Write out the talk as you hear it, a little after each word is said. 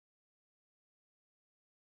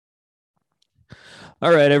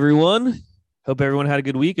All right, everyone. Hope everyone had a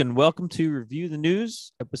good week and welcome to Review the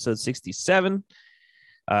News, episode 67.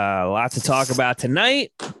 Lots to talk about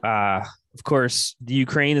tonight. Of course, the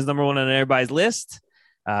Ukraine is number one on everybody's list.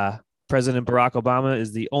 President Barack Obama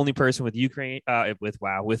is the only person with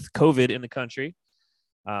with COVID in the country.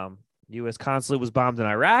 U.S. consulate was bombed in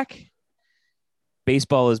Iraq.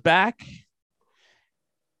 Baseball is back.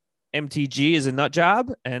 MTG is a nut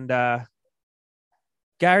job. And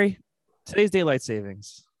Gary, today's daylight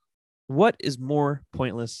savings. What is more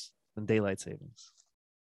pointless than daylight savings?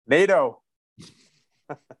 NATO.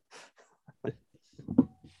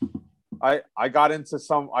 I got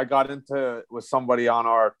into with somebody on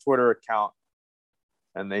our Twitter account,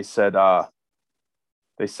 and they said I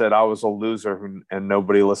was a loser and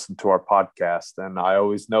nobody listened to our podcast. And I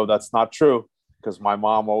always know that's not true because my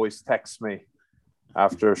mom always texts me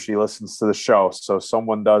after she listens to the show. So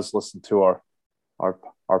someone does listen to our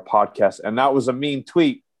podcast, and that was a mean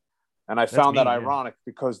tweet. And I found that ironic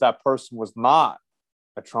because that person was not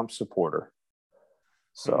a Trump supporter.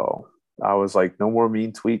 So I was like, no more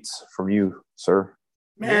mean tweets from you, sir.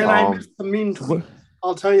 Man, I missed the mean tweet.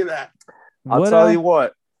 I'll tell you that. I'll tell you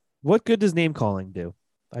what. What good does name calling do?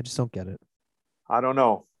 I just don't get it. I don't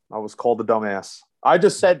know. I was called a dumbass. I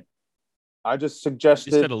just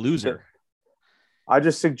suggested. You said a loser. I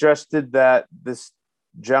just suggested that this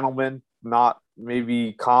gentleman not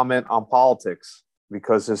maybe comment on politics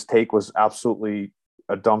because his take was absolutely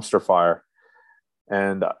a dumpster fire.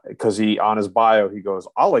 And because on his bio, he goes,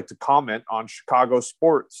 I like to comment on Chicago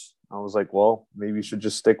sports. I was like, well, maybe you should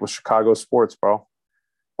just stick with Chicago sports, bro.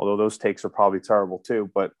 Although those takes are probably terrible too,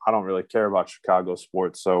 but I don't really care about Chicago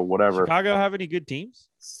sports. So whatever. Chicago have any good teams?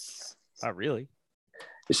 Not really.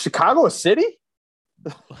 Is Chicago a city?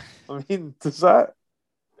 I mean, does that?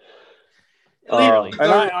 And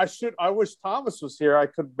I wish Thomas was here. We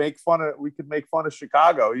could make fun of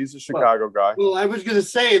Chicago. He's a Chicago guy. Well, I was going to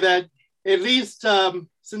say that at least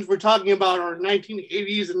since we're talking about our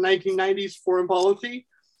 1980s and 1990s foreign policy,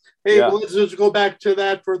 let's just go back to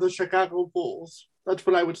that for the Chicago Bulls. That's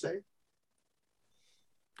what I would say.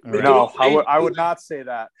 No, I would not say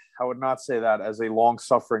that. I would not say that as a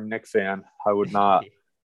long-suffering Knicks fan. I would not.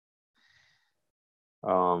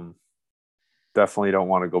 Definitely don't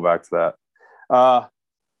want to go back to that.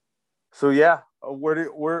 So yeah, where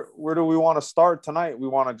do we want to start tonight? We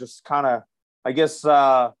want to just kind of, I guess.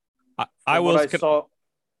 Go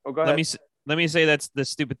ahead. Let me say that's the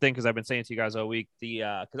stupid thing because I've been saying to you guys all week.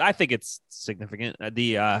 Because I think it's significant.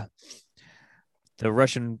 The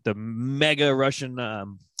mega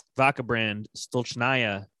Russian vodka brand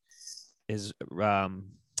Stolchnaya is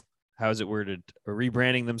how is it worded?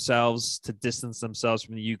 Rebranding themselves to distance themselves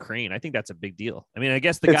from the Ukraine. I think that's a big deal. I mean, I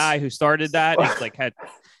guess the guy who started that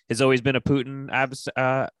has always been a Putin,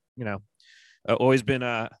 always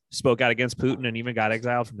been spoke out against Putin and even got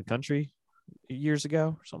exiled from the country years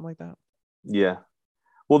ago or something like that. Yeah.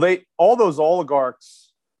 Well, all those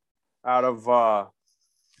oligarchs out of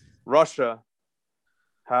Russia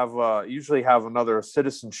usually have another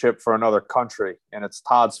citizenship for another country, and it's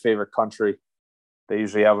Todd's favorite country. They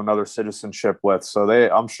usually have another citizenship with. So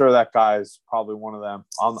I'm sure that guy is probably one of them.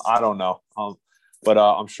 I don't know. But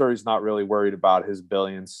I'm sure he's not really worried about his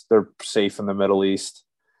billions. They're safe in the Middle East.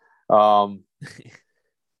 But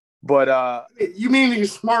you mean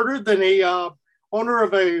he's smarter than a owner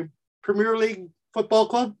of a Premier League football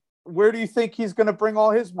club? Where do you think he's going to bring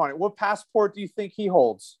all his money? What passport do you think he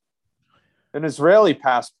holds? An Israeli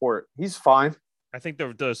passport. He's fine. I think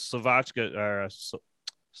the Slovakia or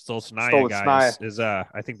Stolchnaya guy is I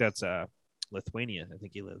think that's Lithuania. I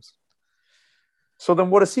think he lives. So then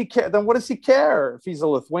what does he care? Then what does he care if he's a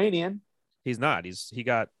Lithuanian? He's not. He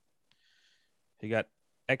got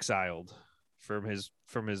exiled from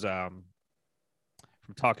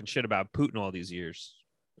talking shit about Putin all these years.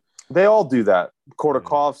 They all do that.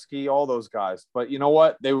 Khodorkovsky, all those guys. But you know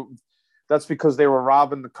what? That's because they were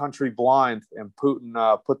robbing the country blind, and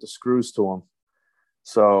Putin put the screws to them.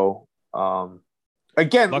 So I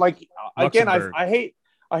hate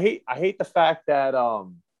the fact that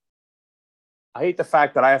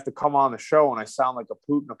I have to come on the show and I sound like a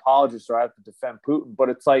Putin apologist or I have to defend Putin. But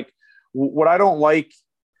it's like what I don't like,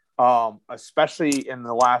 especially in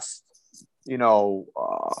the last,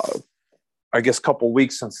 I guess couple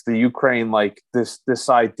weeks since the Ukraine, like this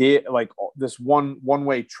idea, like this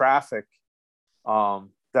one-way traffic,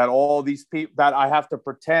 that all these people that I have to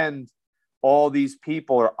pretend all these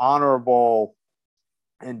people are honorable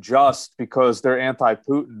and just because they're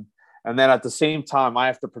anti-Putin. And then at the same time, I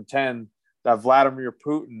have to pretend that Vladimir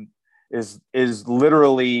Putin is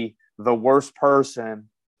literally the worst person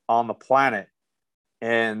on the planet.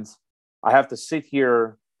 And I have to sit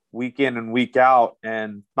here week in and week out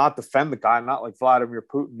and not defend the guy. Not like Vladimir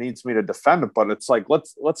Putin needs me to defend him, but it's like,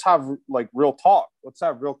 let's have like real talk. Let's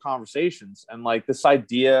have real conversations. And like this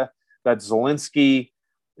idea that Zelensky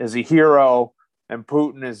is a hero and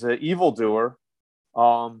Putin is an evildoer,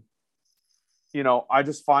 you know, I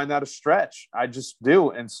just find that a stretch. I just do.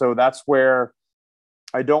 And so that's where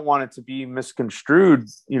I don't want it to be misconstrued,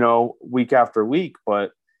 you know, week after week,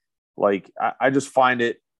 but like, I just find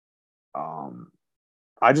it,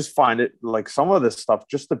 like some of this stuff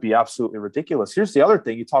just to be absolutely ridiculous. Here's the other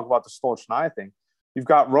thing. You talk about the Stolichnaya thing. You've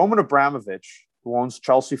got Roman Abramovich, who owns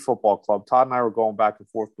Chelsea Football Club. Todd and I were going back and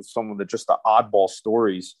forth with some of the just the oddball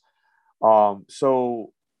stories.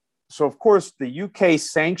 So of course the UK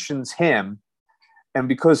sanctions him, and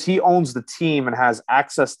because he owns the team and has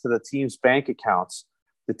access to the team's bank accounts,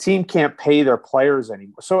 the team can't pay their players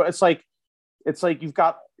anymore. So it's like you've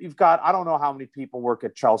got I don't know how many people work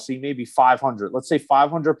at Chelsea, maybe 500. Let's say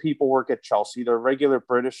 500 people work at Chelsea. They're regular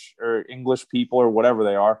British or English people or whatever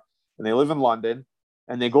they are, and they live in London,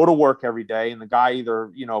 and they go to work every day. And the guy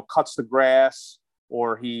either, you know, cuts the grass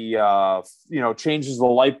or he, you know, changes the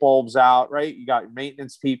light bulbs out, right? You got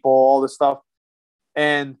maintenance people, all this stuff.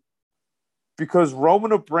 And because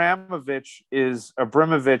Roman Abramovich is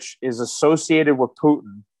associated with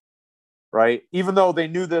Putin, right? Even though they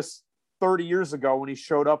knew this 30 years ago when he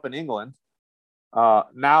showed up in England,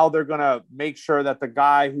 now they're going to make sure that the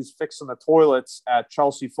guy who's fixing the toilets at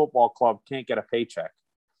Chelsea Football Club can't get a paycheck.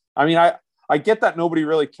 I mean, I get that nobody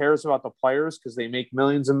really cares about the players because they make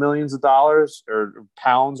millions and millions of dollars or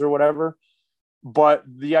pounds or whatever. But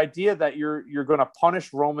the idea that you're going to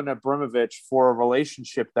punish Roman Abramovich for a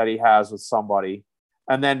relationship that he has with somebody,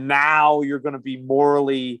 and then now you're going to be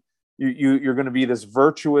morally, you're going to be this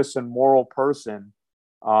virtuous and moral person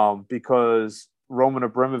because Roman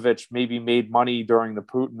Abramovich maybe made money during the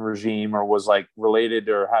Putin regime or was like related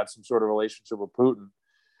or had some sort of relationship with Putin.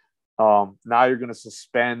 Now you're going to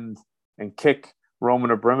suspend and kick Roman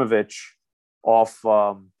Abramovich off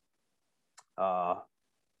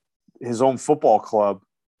his own football club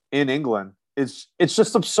in England. It's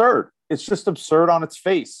just absurd. It's just absurd on its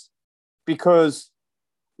face, because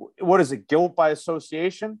what is it? Guilt by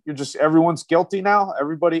association. Everyone's guilty now.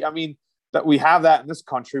 Everybody. I mean, that we have that in this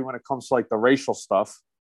country when it comes to like the racial stuff,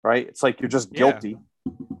 right? It's like, you're just guilty.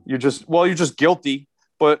 Yeah. You're just guilty.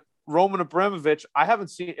 But Roman Abramovich, I haven't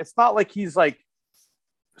seen, it's not like he's like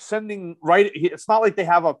it's not like they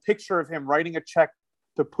have a picture of him writing a check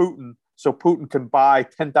to Putin so Putin can buy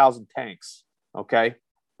 10,000 tanks. Okay.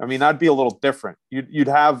 I mean, that'd be a little different. You'd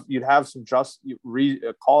have some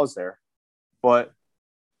cause there, but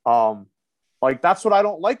like, that's what I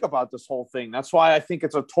don't like about this whole thing. That's why I think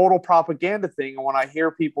it's a total propaganda thing. And when I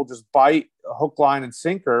hear people just bite a hook, line, and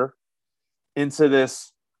sinker into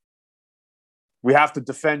this, we have to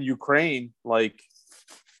defend Ukraine. Like,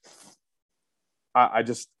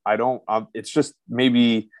 it's just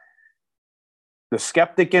maybe the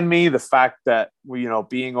skeptic in me, the fact that we, you know,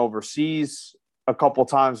 being overseas a couple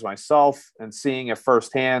times myself and seeing it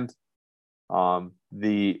firsthand, and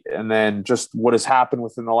then just what has happened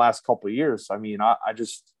within the last couple of years. I mean, I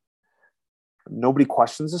just, nobody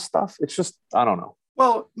questions this stuff. It's just, I don't know.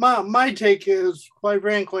 Well, my take is, quite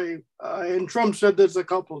frankly, and Trump said this a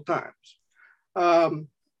couple of times.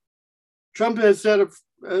 Trump has said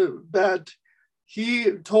that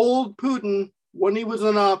he told Putin when he was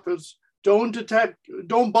in office,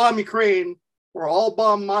 don't bomb Ukraine, or I'll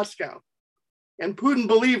bomb Moscow. And Putin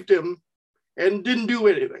believed him and didn't do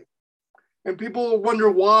anything. And people wonder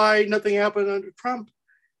why nothing happened under Trump.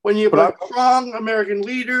 When you have a strong American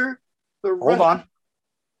leader, Hold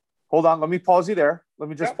on. Let me pause you there. Let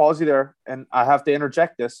me just pause you there. And I have to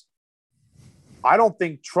interject this. I don't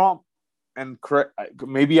think Trump, and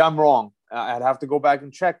maybe I'm wrong, I'd have to go back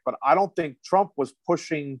and check, but I don't think Trump was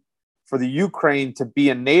pushing for the Ukraine to be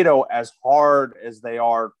in NATO as hard as they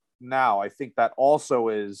are now. I think that also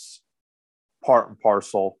is part and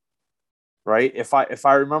parcel, right? If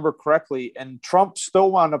I remember correctly, and Trump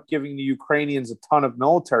still wound up giving the Ukrainians a ton of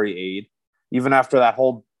military aid, even after that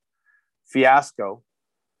whole fiasco.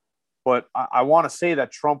 But I want to say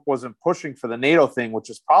that Trump wasn't pushing for the NATO thing, which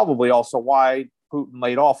is probably also why Putin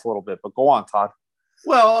laid off a little bit. But go on, Todd.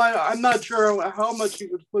 Well, I'm not sure how much he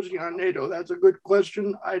was pushing on NATO. That's a good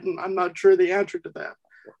question. I'm not sure the answer to that.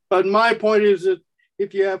 But my point is that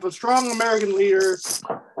if you have a strong American leader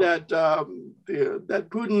that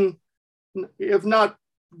Putin, if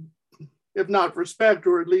not respect,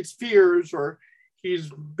 or at least fears, or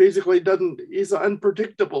he's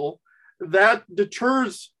unpredictable, that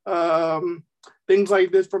deters things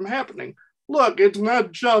like this from happening. Look, it's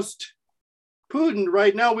not just Putin.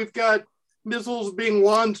 Right now, we've got missiles being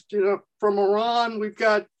launched, from Iran. We've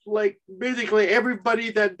got basically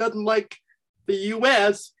everybody that doesn't like the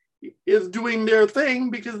U.S. is doing their thing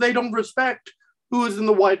because they don't respect who is in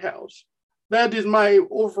the White House. That is my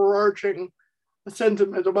overarching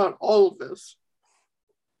sentiment about all of this.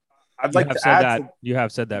 I'd like to add you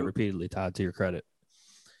have said that repeatedly, Todd, to your credit.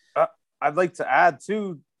 I'd like to add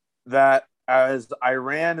too that as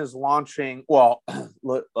Iran is launching,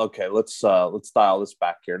 okay, let's dial this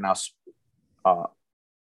back here now.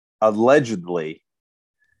 Allegedly,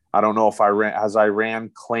 I don't know if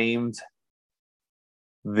Iran claimed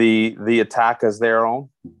the attack as their own.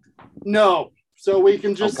 No, so we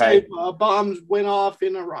can just say bombs went off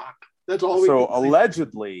in Iraq. That's all. So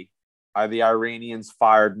allegedly, the Iranians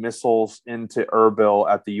fired missiles into Erbil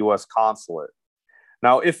at the U.S. consulate.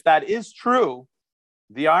 Now, if that is true,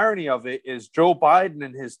 the irony of it is Joe Biden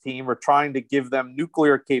and his team are trying to give them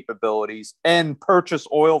nuclear capabilities and purchase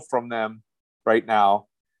oil from them right now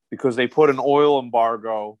because they put an oil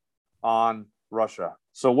embargo on Russia.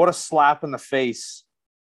 So what a slap in the face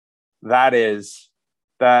that is,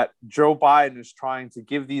 that Joe Biden is trying to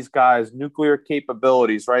give these guys nuclear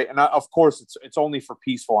capabilities, right? And of course, it's only for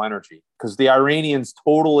peaceful energy because the Iranians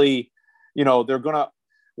totally, they're going to,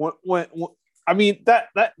 I mean,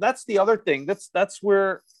 that's the other thing. That's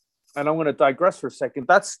where, and I'm going to digress for a second.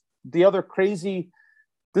 That's the other crazy.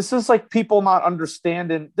 This is like people not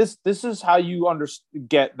understanding this. This is how you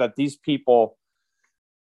get that these people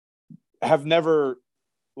have never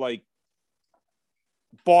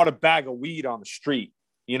bought a bag of weed on the street.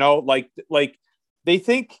 They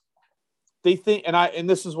think, and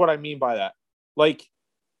this is what I mean by that. Like,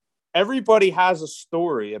 everybody has a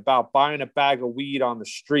story about buying a bag of weed on the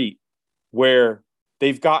street where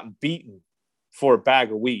they've gotten beaten for a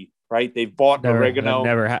bag of weed, right? They've bought oregano.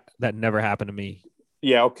 That never happened to me.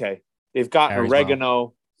 Yeah, okay. They've gotten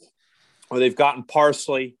oregano, or they've gotten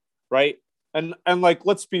parsley, right? And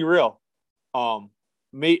let's be real.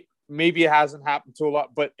 Maybe it hasn't happened to a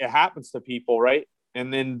lot, but it happens to people, right?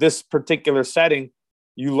 And in this particular setting,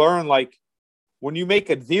 you learn when you make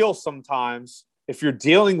a deal sometimes, if you're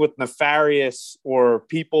dealing with nefarious or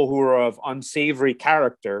people who are of unsavory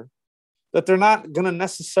character, that they're not going to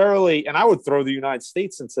necessarily, and I would throw the United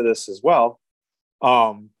States into this as well.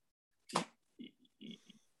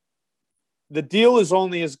 The deal is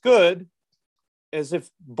only as good as if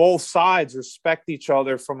both sides respect each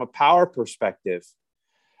other from a power perspective.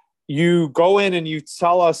 You go in and you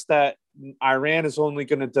tell us that Iran is only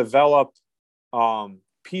going to develop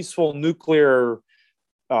peaceful nuclear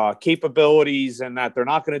capabilities and that they're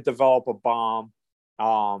not going to develop a bomb.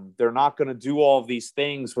 They're not going to do all of these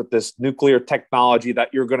things with this nuclear technology that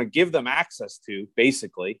you're going to give them access to,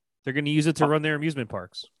 basically. They're going to use it to run their amusement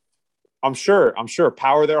parks. I'm sure.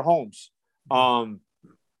 Power their homes,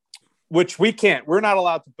 which we can't. We're not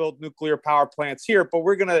allowed to build nuclear power plants here, but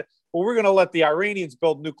we're going to let the Iranians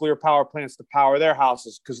build nuclear power plants to power their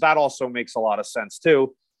houses because that also makes a lot of sense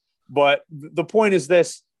too. But the point is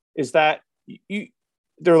that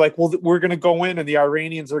they're like, well, we're going to go in and the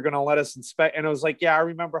Iranians are going to let us inspect. And I was like, yeah, I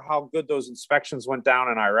remember how good those inspections went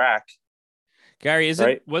down in Iraq. Gary,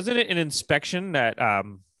 wasn't it an inspection that,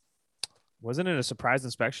 wasn't it a surprise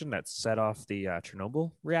inspection that set off the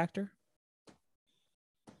Chernobyl reactor?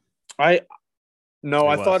 I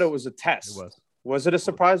thought it was a test. It was. Was it a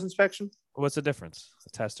surprise inspection? What's the difference? A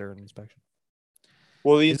test or an inspection?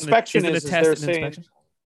 Well, the inspection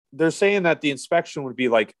they're saying that the inspection would be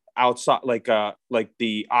outside, the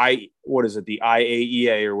the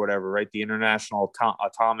IAEA or whatever, right? The International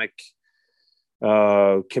Atomic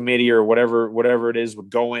Committee or whatever it is would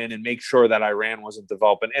go in and make sure that Iran wasn't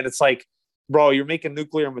developing. And it's like, bro, you're making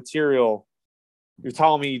nuclear material. You're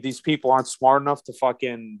telling me these people aren't smart enough to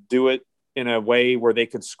fucking do it in a way where they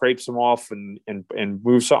could scrape some off and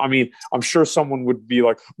move some. I mean, I'm sure someone would be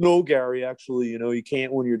like, no, Gary, actually, you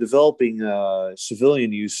can't when you're developing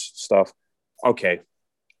civilian use stuff. Okay.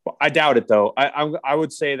 I doubt it, though. I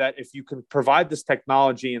would say that if you can provide this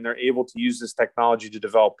technology and they're able to use this technology to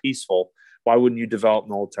develop peaceful, why wouldn't you develop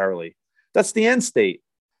militarily? That's the end state.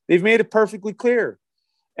 They've made it perfectly clear.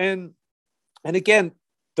 And again,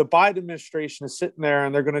 the Biden administration is sitting there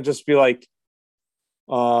and they're going to just be like,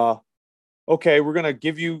 okay, we're going to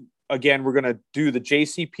give you, again, we're going to do the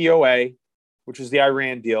JCPOA, which is the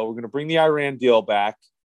Iran deal. We're going to bring the Iran deal back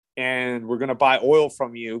and we're going to buy oil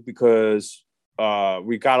from you because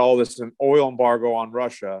we got all this oil embargo on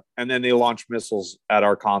Russia, and then they launch missiles at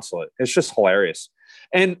our consulate. It's just hilarious.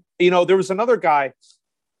 And, there was another guy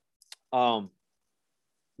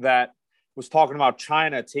that was talking about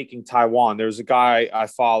China taking Taiwan. There's a guy I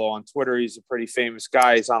follow on Twitter. He's a pretty famous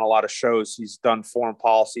guy. He's on a lot of shows. He's done foreign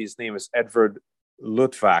policy. His name is Edward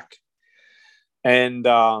Luttwak. And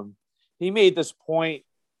he made this point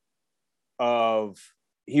of,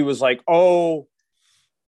 he was like, oh,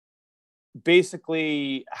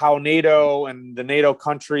 basically how NATO and the NATO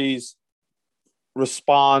countries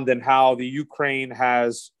respond and how the Ukraine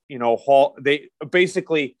has,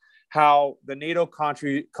 how the NATO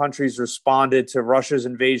countries responded to Russia's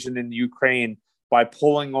invasion in Ukraine by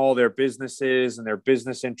pulling all their businesses and their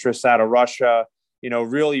business interests out of Russia,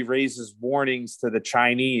 really raises warnings to the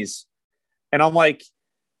Chinese. And I'm like,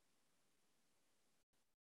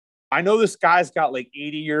 I know this guy's got like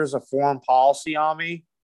 80 years of foreign policy on me,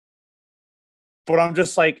 but I'm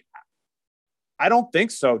just like, I don't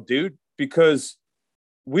think so, dude, because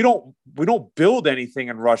we don't build anything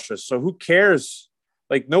in Russia. So who cares?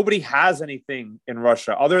 Like, nobody has anything in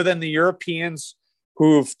Russia other than the Europeans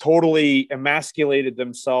who've totally emasculated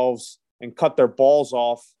themselves and cut their balls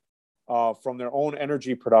off from their own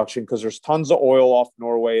energy production, because there's tons of oil off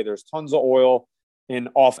Norway. There's tons of oil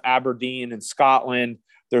off Aberdeen and Scotland.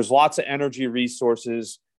 There's lots of energy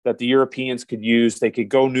resources that the Europeans could use. They could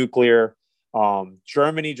go nuclear.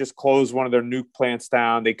 Germany just closed one of their nuke plants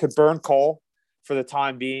down. They could burn coal for the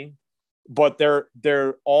time being, but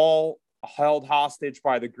they're all held hostage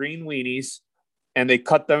by the green weenies, and they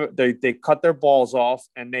cut their balls off,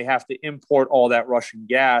 and they have to import all that Russian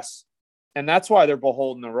gas, and that's why they're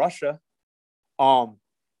beholden to Russia. And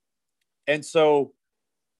so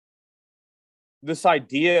this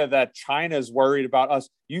idea that China is worried about us,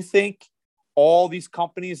 you think all these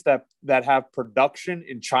companies that have production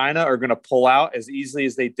in China are going to pull out as easily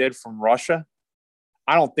as they did from Russia?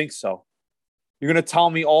 I don't think so. You're going to tell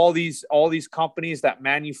me all these companies that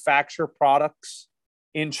manufacture products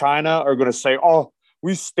in China are going to say, oh,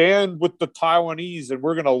 we stand with the Taiwanese and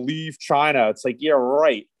we're going to leave China. It's like, yeah,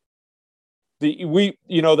 right.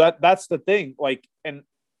 That's the thing. Like, and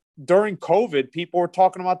during COVID, people were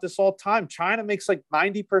talking about this all the time. China makes like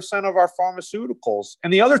 90% of our pharmaceuticals,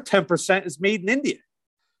 and the other 10% is made in India.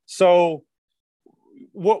 So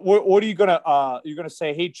what are you gonna you're gonna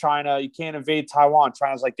say, hey, China, you can't invade Taiwan?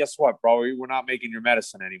 China's like, guess what, bro? We're not making your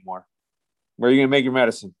medicine anymore. Where are you gonna make your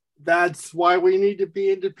medicine? That's why we need to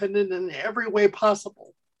be independent in every way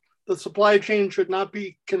possible. The supply chain should not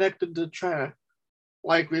be connected to China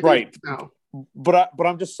like we do now. But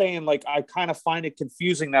I'm just saying, like, I kind of find it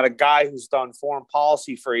confusing that a guy who's done foreign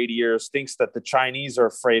policy for 80 years thinks that the Chinese are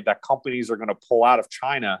afraid that companies are going to pull out of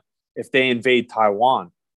China if they invade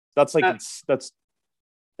Taiwan. That's like, that's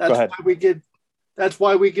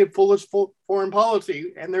why we get foolish foreign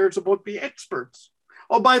policy, and they're supposed to be experts.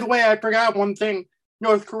 Oh, by the way, I forgot one thing.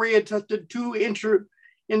 North Korea tested 2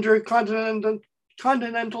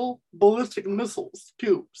 intercontinental ballistic missiles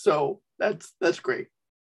too. So that's great.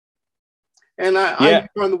 And I'm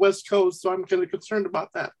on the West Coast, so I'm kind of concerned about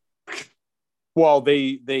that. Well,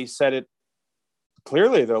 they said it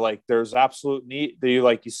clearly. They're like, there's absolute need.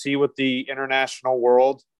 You see what the international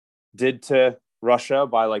world did to Russia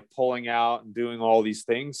by like pulling out and doing all these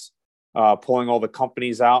things, pulling all the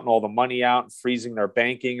companies out and all the money out and freezing their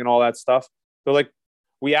banking and all that stuff. They're like,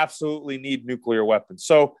 we absolutely need nuclear weapons.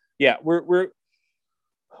 So yeah,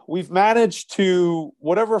 we've managed to,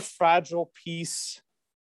 whatever fragile peace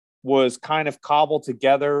was kind of cobbled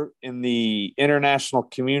together in the international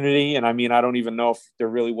community. And I mean, I don't even know if there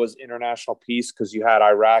really was international peace, because you had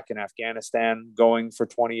Iraq and Afghanistan going for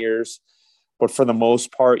 20 years. But for the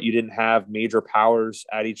most part, you didn't have major powers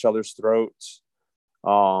at each other's throats.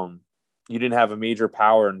 You didn't have a major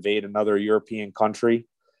power invade another European country.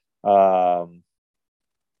 It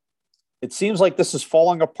seems like this is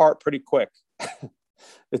falling apart pretty quick.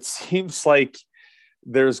 It seems like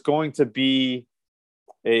there's going to be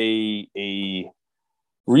a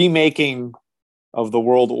remaking of the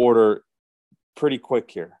world order pretty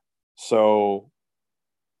quick here. So,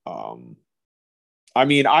 I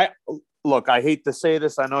mean, I hate to say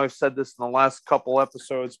this. I know I've said this in the last couple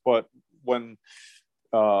episodes, but when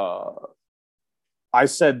I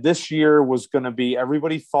said this year was going to be,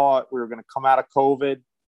 everybody thought we were going to come out of COVID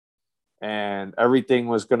and everything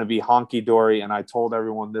was going to be honky dory. And I told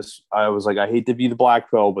everyone this, I was like, I hate to be the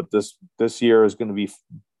black pill, but this year is going to be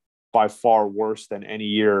by far worse than any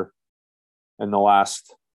year in the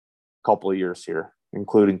last couple of years here,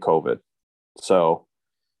 including COVID. So,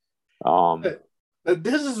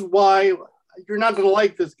 this is why you're not going to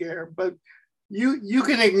like this, Gare, but you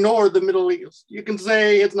can ignore the Middle East. You can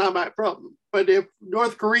say it's not my problem. But if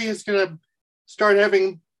North Korea is going to start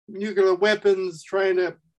having nuclear weapons, trying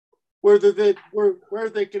to where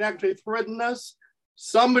they can actually threaten us,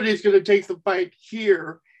 somebody's going to take the fight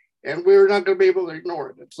here, and we're not going to be able to ignore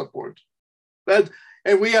it at some point.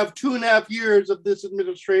 And we have 2.5 years of this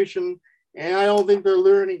administration, and I don't think they're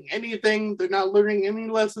learning anything. They're not learning any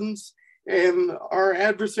lessons, and our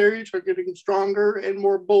adversaries are getting stronger and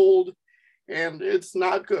more bold, and it's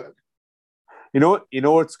not good. You know what? You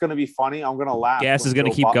know what's going to be funny? I'm going to laugh. Gas is going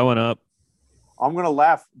to keep going up. I'm going to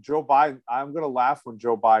laugh. Joe Biden. I'm going to laugh when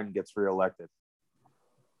Joe Biden gets reelected.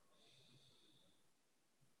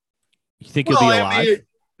 You think he'll be alive?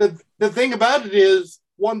 I mean, the thing about it is,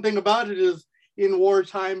 one thing about it is, in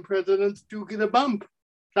wartime, presidents do get a bump.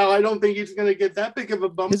 Now, I don't think he's going to get that big of a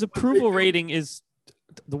bump. His approval rating is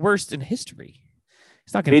the worst in history.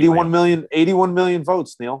 It's not going to 81 million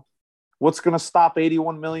votes, Neil. What's going to stop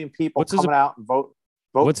 81 million people coming out and vote?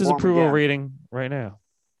 What's his approval rating right now?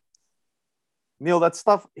 Neil, that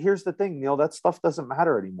stuff. Here's the thing, Neil. That stuff doesn't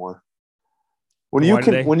matter anymore. Why do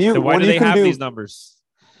they have these numbers?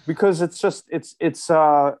 Because it's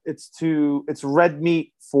red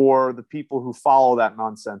meat for the people who follow that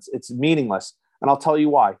nonsense. It's meaningless, and I'll tell you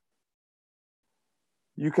why.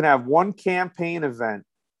 You can have one campaign event.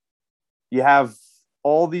 You have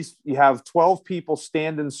 12 people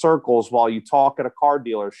stand in circles while you talk at a car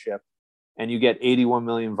dealership, and you get 81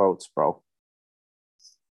 million votes, bro.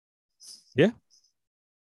 Yeah.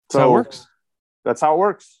 That's how it works.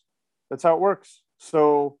 That's how it works.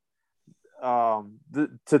 So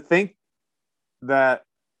to think that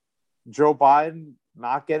Joe Biden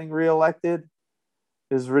not getting reelected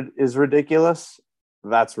is ridiculous.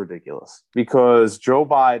 That's ridiculous, because Joe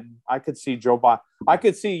Biden, I could see,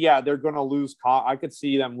 they're going to lose. I could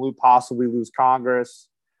see them possibly lose Congress,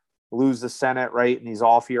 lose the Senate, right, in these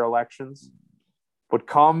off-year elections. But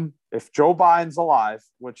if Joe Biden's alive,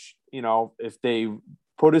 which, if they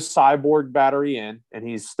put his cyborg battery in and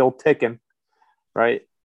he's still ticking, right,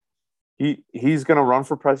 he's going to run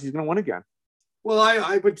for president. He's going to win again. Well,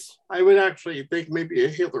 I would actually think maybe a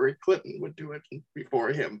Hillary Clinton would do it before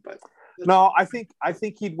him, but no, I think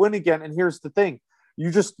he'd win again. And here's the thing: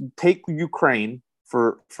 you just take Ukraine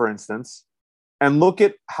for instance, and look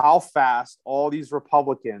at how fast all these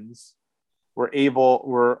Republicans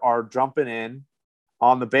are jumping in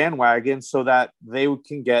on the bandwagon so that they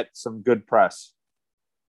can get some good press.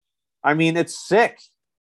 I mean, it's sick.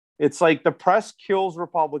 It's like the press kills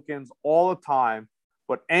Republicans all the time,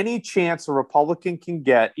 but any chance a Republican can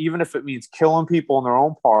get, even if it means killing people in their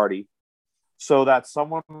own party, so that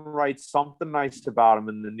someone writes something nice about them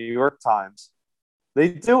in the New York Times, they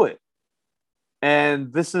do it.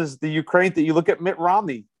 And this is the Ukraine thing. You look at Mitt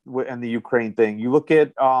Romney and the Ukraine thing. You look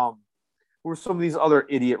at who are some of these other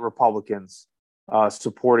idiot Republicans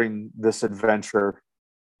supporting this adventure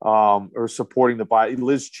or supporting the Biden.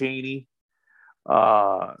 Liz Cheney.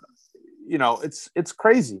 It's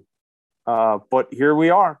crazy. But here we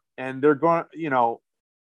are. And they're going,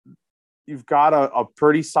 you've got a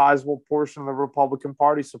pretty sizable portion of the Republican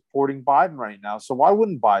Party supporting Biden right now. So why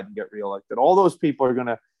wouldn't Biden get reelected? All those people are going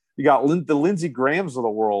to, you got the Lindsey Grahams of the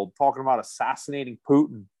world talking about assassinating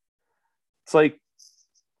Putin. It's like,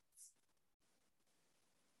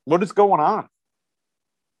 what is going on?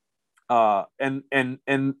 And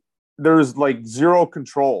there's like zero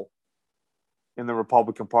control in the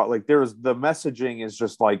Republican Party. Like the messaging is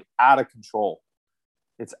just like out of control.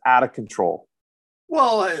 It's out of control.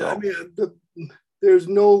 Well, I mean, there's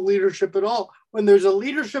no leadership at all. When there's a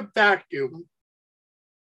leadership vacuum,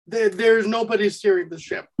 there's nobody steering the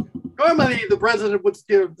ship. Normally, the president would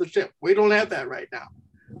steer the ship. We don't have that right now.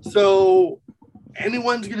 So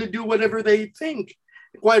anyone's going to do whatever they think.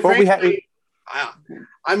 Quite frankly, I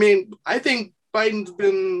think Biden's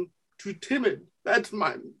been too timid.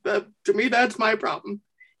 To me, that's my problem.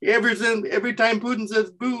 Every time Putin says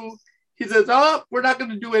boo, he says, "Oh, we're not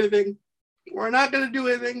going to do anything. We're not going to do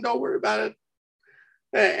anything. Don't worry about it."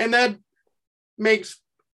 And that makes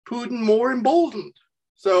Putin more emboldened.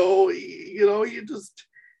 So, you just,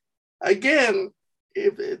 again,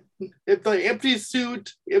 if the empty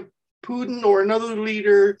suit, if Putin or another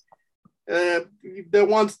leader that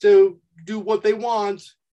wants to do what they want,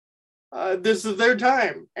 this is their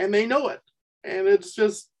time, and they know it. And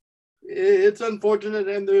it's unfortunate,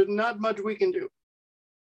 and there's not much we can do.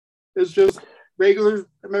 It's just regular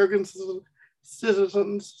American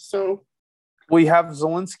citizens. So we have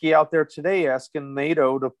Zelensky out there today asking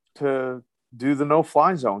NATO to do the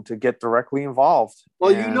no-fly zone, to get directly involved.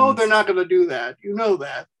 Well, they're not going to do that. You know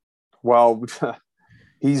that. Well,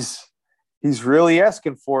 he's really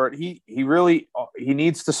asking for it. He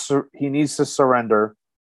needs to surrender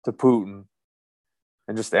to Putin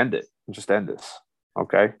and just end it. Just end this.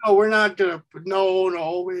 Okay. No, we're not going to.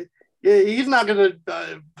 No. He's not going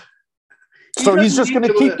to So he's just going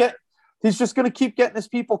to keep getting his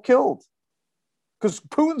people killed because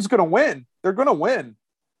Putin's going to win. They're going to win.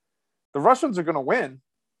 The Russians are going to win.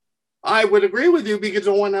 I would agree with you because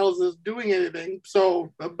no one else is doing anything.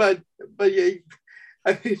 So, but yeah,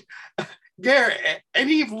 I mean, Gary,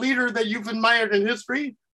 any leader that you've admired in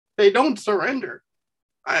history, they don't surrender.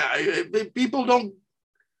 People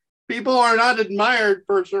are not admired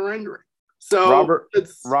for surrendering. So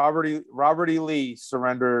Robert E. Lee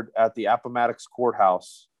surrendered at the Appomattox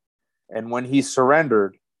courthouse, and when he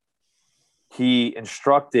surrendered, he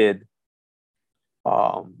instructed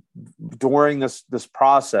during this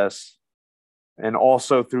process, and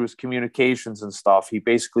also through his communications and stuff. He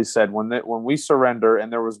basically said, when we surrender,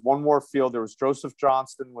 and there was one more field, there was Joseph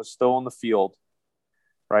Johnston was still in the field,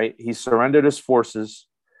 right? He surrendered his forces,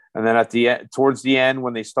 and then towards the end,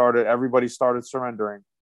 when everybody started surrendering.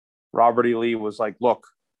 Robert E. Lee was like, look,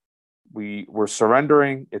 we're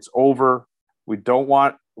surrendering. It's over. We don't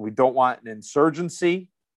want an insurgency,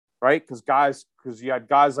 right? Because you had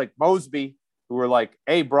guys like Mosby who were like,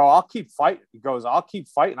 hey, bro, I'll keep fighting. He goes, I'll keep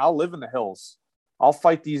fighting. I'll live in the hills. I'll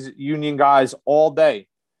fight these Union guys all day.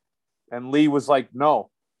 And Lee was like, no.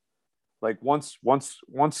 Like once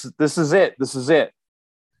this is it. This is it.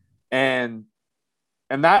 And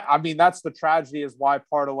that, I mean, that's the tragedy, is why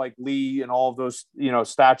part of like Lee and all of those,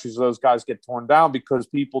 statues of those guys get torn down, because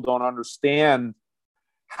people don't understand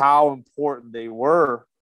how important they were.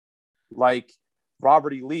 Like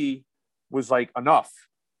Robert E. Lee was like, enough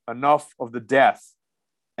of the death,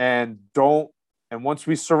 and once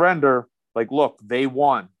we surrender, like, look, they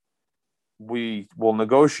won. We will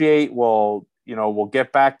negotiate. We'll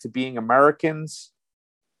get back to being Americans.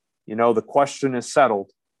 The question is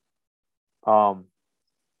settled.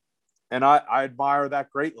 And I admire that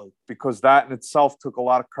greatly, because that in itself took a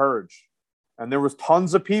lot of courage. And there was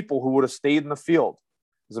tons of people who would have stayed in the field.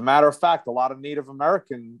 As a matter of fact, a lot of Native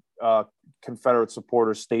American Confederate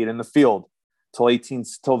supporters stayed in the field till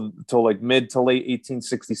like mid to late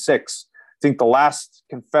 1866. I think the last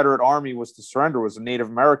Confederate army was to surrender was a Native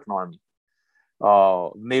American army.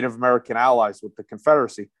 Native American allies with the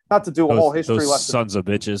Confederacy. Not to do a whole history lesson. Sons of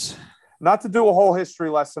bitches. Not to do a whole history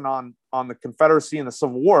lesson on the Confederacy and the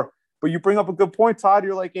Civil War. But you bring up a good point, Todd.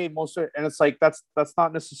 You're like, hey, and it's like, that's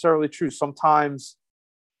not necessarily true. Sometimes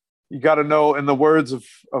you got to know, in the words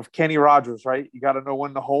of Kenny Rogers, right? You got to know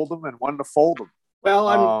when to hold them and when to fold them. Well,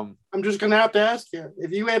 I'm just going to have to ask you, if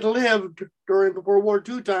you had lived during the World War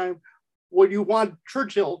II time, would you want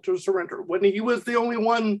Churchill to surrender when he was the only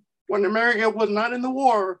one, when America was not in the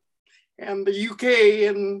war, and the UK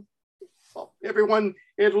and everyone,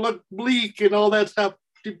 it looked bleak and all that stuff?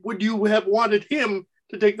 Would you have wanted him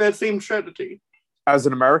to take that same strategy as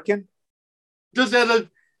an American? Just as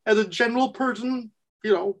a general person,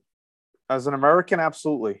 As an American,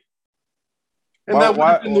 absolutely. And that would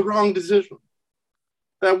have been the wrong decision.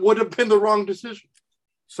 That would have been the wrong decision.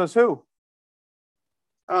 Says who?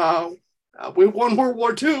 We won World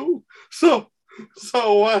War II, so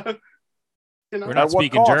we're not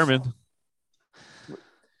speaking German.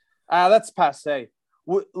 That's passe.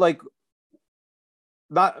 Like,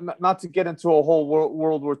 not to get into a whole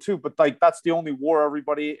World War II, but like, that's the only war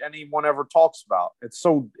anyone ever talks about. It's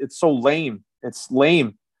so lame. It's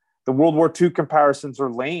lame. The World War II comparisons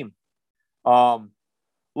are lame.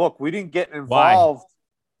 Look, we didn't get involved.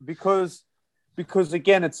 Why? Because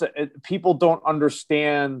again, people don't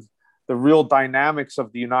understand the real dynamics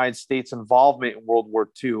of the United States involvement in World War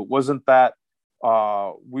II. It wasn't that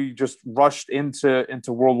we just rushed into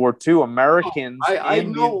World War II. Americans. I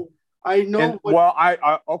know.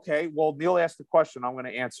 Okay. Well, Neil asked the question. I'm going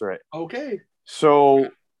to answer it. Okay. So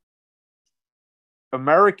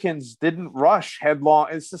Americans didn't rush headlong.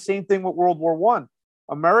 It's the same thing with World War I.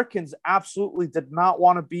 Americans absolutely did not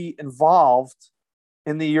want to be involved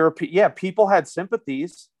in the European. Yeah, people had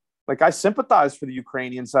sympathies. Like, I sympathize for the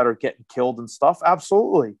Ukrainians that are getting killed and stuff.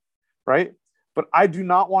 Absolutely. Right. But I do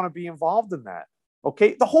not want to be involved in that.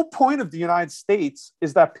 Okay. The whole point of the United States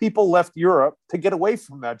is that people left Europe to get away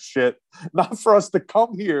from that shit, not for us to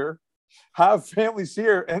come here, have families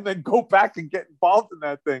here, and then go back and get involved in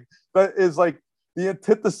that thing. That is like the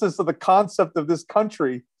antithesis of the concept of this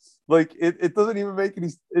country. Like, it doesn't even make any,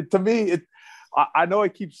 to me, I know I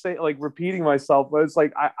keep saying, like, repeating myself, but it's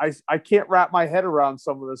like, I can't wrap my head around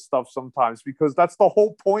some of this stuff sometimes, because that's the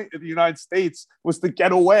whole point of the United States, was to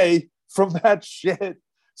get away from that shit.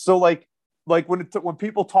 So like when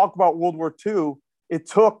people talk about World War II, it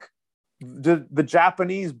took the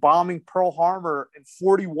Japanese bombing Pearl Harbor in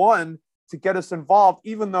 1941 to get us involved,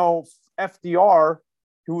 even though FDR,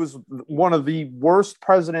 who was one of the worst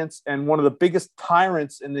presidents and one of the biggest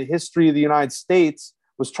tyrants in the history of the United States,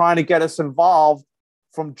 was trying to get us involved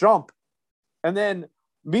from jump. And then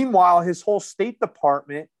meanwhile, his whole State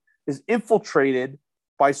Department is infiltrated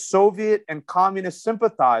by Soviet and communist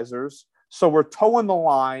sympathizers. So we're toeing the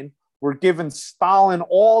line. We're giving Stalin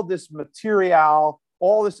all this material,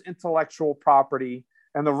 all this intellectual property,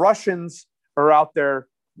 and the Russians are out there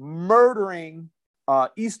murdering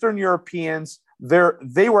Eastern Europeans.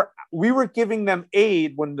 We were giving them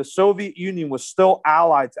aid when the Soviet Union was still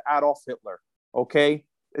allied to Adolf Hitler. Okay,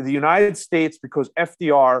 the United States, because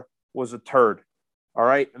FDR was a turd. All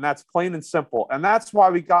right, and that's plain and simple. And that's why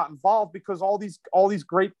we got involved, because all these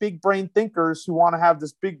great big brain thinkers who want to have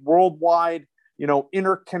this big worldwide,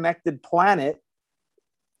 interconnected planet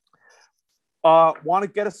want to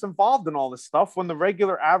get us involved in all this stuff when the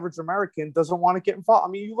regular average American doesn't want to get involved. I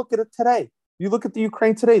mean, you look at it today. You look at the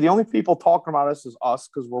Ukraine today. The only people talking about us is us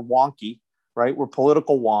because we're wonky, right? We're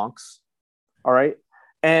political wonks, all right?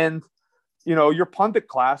 And, your pundit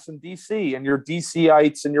class in D.C. and your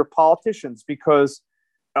DCites and your politicians, because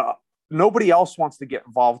nobody else wants to get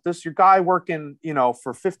involved with this. Your guy working,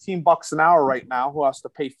 for $15 an hour right now who has to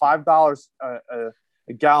pay $5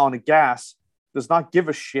 a gallon of gas does not give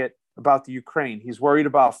a shit about the Ukraine. He's worried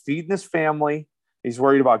about feeding his family. He's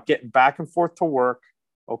worried about getting back and forth to work,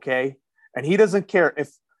 okay? And he doesn't care.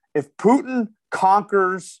 If Putin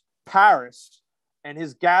conquers Paris and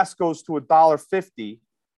his gas goes to $1.50,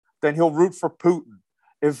 then he'll root for Putin.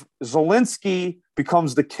 If Zelensky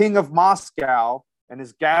becomes the king of Moscow and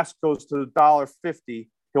his gas goes to $1.50,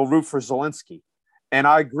 he'll root for Zelensky. And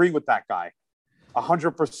I agree with that guy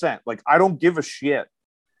 100%. Like, I don't give a shit.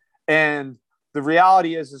 And the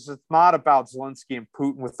reality is it's not about Zelensky and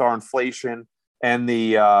Putin with our inflation and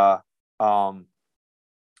the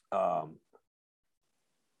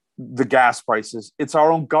gas prices. It's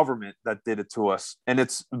our own government that did it to us. And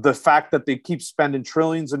it's the fact that they keep spending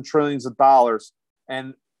trillions and trillions of dollars.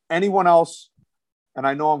 And anyone else, and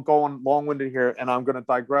I know I'm going long-winded here and I'm going to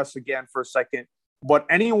digress again for a second, but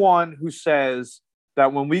anyone who says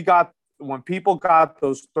that when people got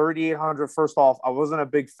those 3,800, first off, I wasn't a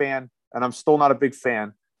big fan and I'm still not a big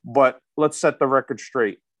fan, but let's set the record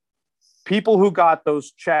straight. People who got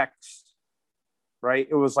those checks, right?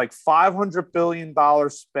 It was like $500 billion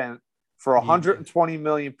spent for 120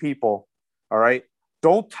 million people. All right.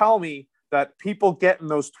 Don't tell me that people getting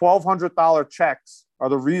those $1,200 checks are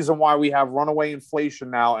the reason why we have runaway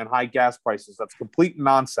inflation now and high gas prices. That's complete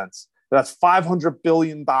nonsense. That's $500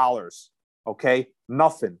 billion. Okay.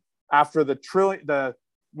 Nothing. After the trillion,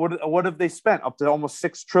 what have they spent? Up to almost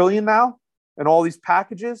 6 trillion now and all these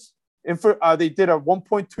packages. They did a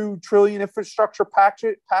 1.2 trillion infrastructure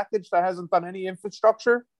package that hasn't done any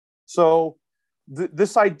infrastructure. So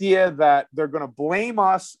this idea that they're going to blame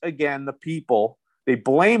us again, the people, they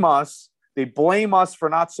blame us for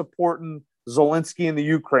not supporting Zelensky in the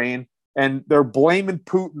Ukraine, and they're blaming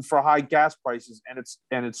Putin for high gas prices, and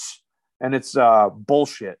it's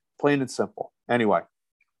bullshit, plain and simple. Anyway.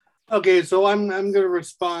 Okay, so I'm going to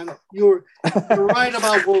respond. You're right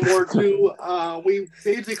about World War II. We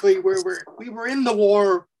basically we were in the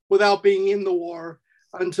war without being in the war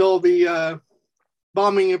until the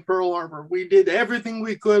bombing of Pearl Harbor. We did everything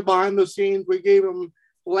we could behind the scenes. We gave them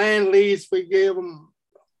land lease. We gave them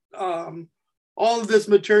all of this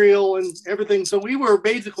material and everything. So we were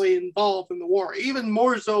basically involved in the war, even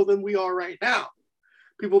more so than we are right now.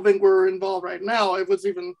 People think we're involved right now. It was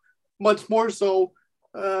even much more so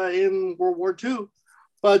in World War II,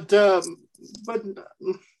 but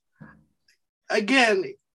again,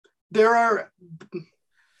 there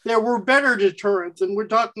were better deterrents, and we're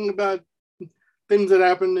talking about things that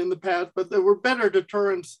happened in the past, but there were better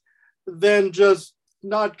deterrents than just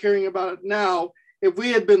not caring about it now. If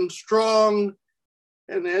we had been strong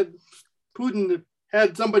and had Putin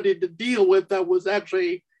had somebody to deal with that was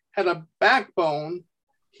actually had a backbone,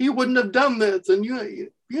 he wouldn't have done this. And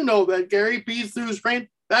you know that, Gary, peace through strength,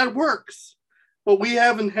 that works. But we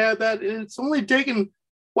haven't had that. And it's only taken,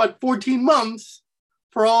 14 months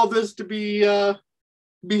for all this to be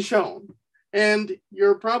shown. And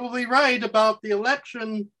you're probably right about the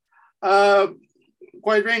election.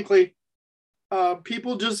 Quite frankly,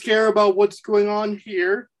 people just care about what's going on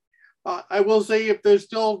here. I will say if there's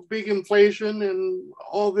still big inflation and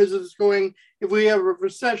all this is going, if we have a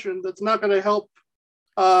recession, that's not going to help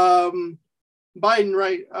Biden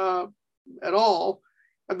at all.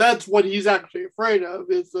 And that's what he's actually afraid of,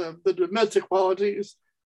 is the domestic politics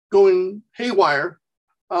going haywire.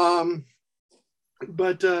 But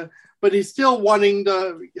he's still wanting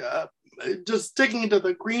to just sticking to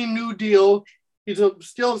the Green New Deal. He's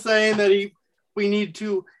still saying that we need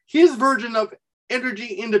to. His version of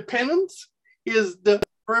energy independence is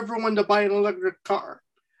for everyone to buy an electric car.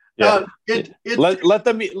 Yeah. It let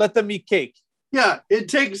them eat cake. Yeah, it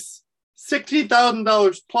takes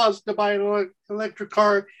 $60,000 plus to buy an electric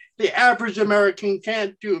car. The average American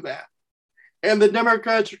can't do that. And the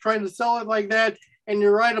Democrats are trying to sell it like that. And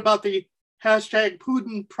you're right about the hashtag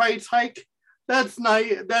Putin price hike. That's not.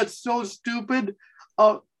 That's so stupid.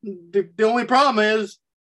 The only problem is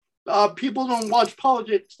people don't watch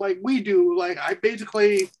politics like we do. Like I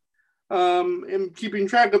basically am keeping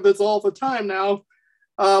track of this all the time now.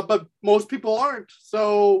 But most people aren't.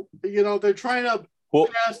 So, they're trying to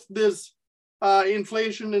pass this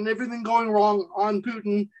inflation and everything going wrong on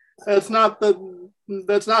Putin. That's not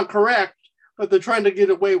correct, but they're trying to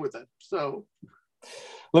get away with it. So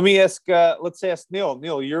let me ask, let's ask Neil.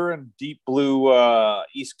 Neil, you're in deep blue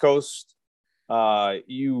East Coast.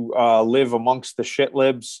 You live amongst the shit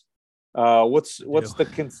libs. What's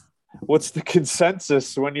the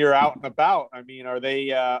consensus when you're out and about? I mean, are they,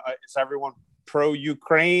 is everyone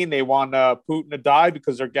pro-Ukraine? They want Putin to die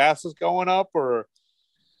because their gas is going up? Or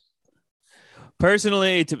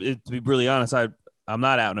personally, to be really honest, I'm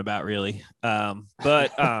not out and about really.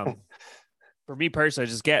 But for me personally, I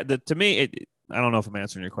just to me, I don't know if I'm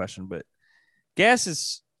answering your question, but gas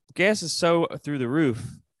is so through the roof.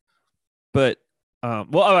 But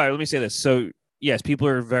well, all right, let me say this. So yes, people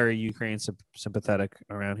are very Ukraine sympathetic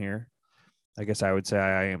around here. I guess I would say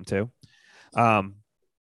I am too.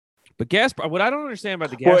 But gas, what I don't understand about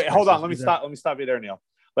the gas. Wait, hold on. Let me stop you there, Neil.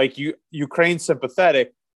 Like Ukraine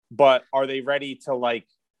sympathetic, but are they ready to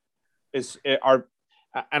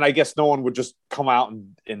and I guess no one would just come out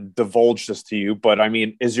and divulge this to you, but I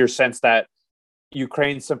mean, is your sense that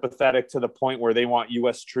Ukraine sympathetic to the point where they want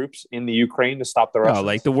U.S. troops in the Ukraine to stop the Russians? No,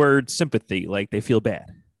 like the word sympathy, like they feel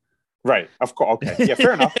bad. Right. Of course. Okay. Yeah,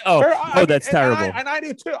 fair enough. That's terrible. And I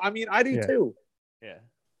do too. I mean, I do too. Yeah.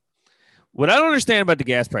 What I don't understand about the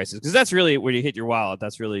gas prices, because that's really where you hit your wallet.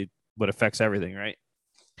 That's really what affects everything, right?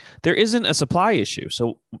 There isn't a supply issue.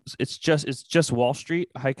 So it's just Wall Street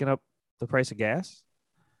hiking up the price of gas.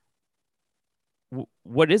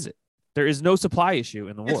 What is it? There is no supply issue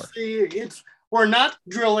in the war. We're not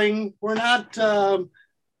drilling. We're not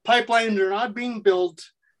pipelines are not being built.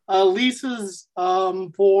 Leases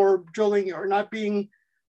for drilling are not being.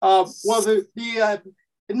 The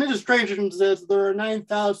administration says there are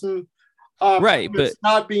 9,000. Right, but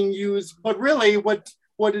not being used. But really, what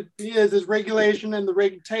it is regulation, and the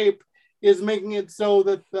red tape is making it so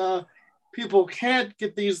that people can't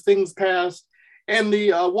get these things passed. And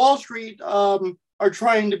the Wall Street are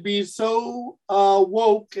trying to be so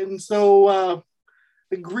woke and so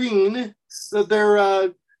green that they're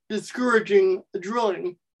discouraging the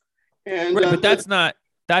drilling. And right, but that's not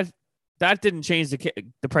that didn't change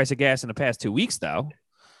the price of gas in the past 2 weeks, though.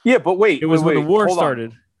 Yeah, but wait, it was when the war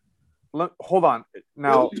started. Hold on.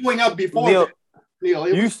 Now, it was going up before Neil,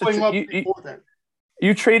 it was going up before then.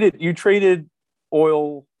 You traded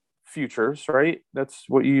oil futures, right? That's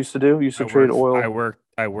what you used to do. You used to trade oil.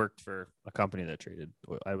 I worked for a company that traded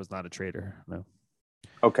oil. I was not a trader. No.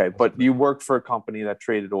 Okay, but you worked for a company that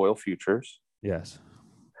traded oil futures. Yes.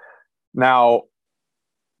 Now,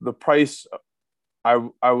 the price,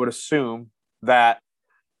 I would assume that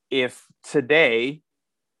if today,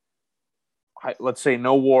 let's say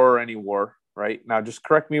no war or any war, right? Now, just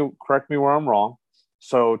correct me where I'm wrong.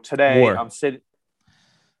 So today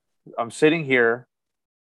I'm sitting here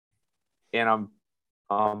and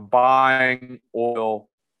I'm buying oil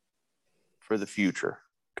for the future.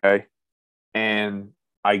 Okay. And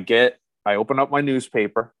I open up my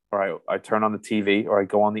newspaper, or I turn on the TV, or I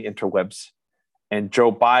go on the interwebs, and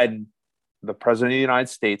Joe Biden, the president of the United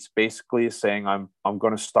States, basically is saying, I'm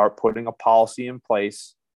going to start putting a policy in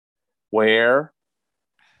place where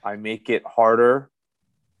I make it harder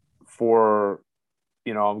for,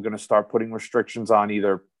 I'm going to start putting restrictions on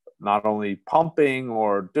either not only pumping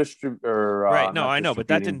or right. No, I know, but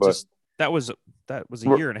that didn't that was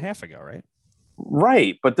a year and a half ago, right?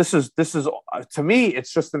 Right. But this is to me,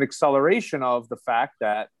 it's just an acceleration of the fact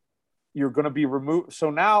that you're going to be removed. So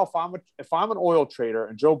now if I'm an oil trader,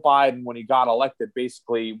 and Joe Biden, when he got elected,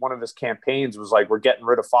 basically one of his campaigns was like, we're getting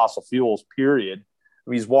rid of fossil fuels, period. I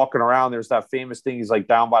mean, he's walking around. There's that famous thing. He's like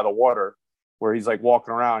down by the water where he's like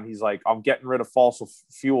walking around. He's like, I'm getting rid of fossil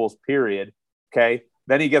fuels, period. Okay.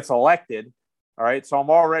 Then he gets elected. All right. So I'm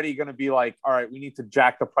already going to be like, all right, we need to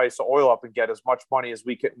jack the price of oil up and get as much money as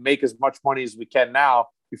we can, make as much money as we can now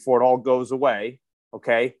before it all goes away.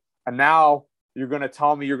 Okay. And now you're going to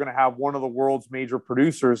tell me you're going to have one of the world's major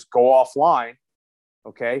producers go offline.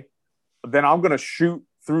 Okay. Then I'm going to shoot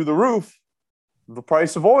through the roof the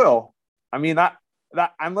price of oil. I mean, that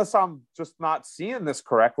unless I'm just not seeing this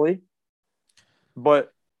correctly,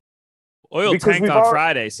 but Oil because tanked on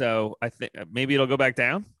Friday, so I think maybe it'll go back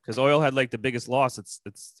down because oil had like the biggest loss it's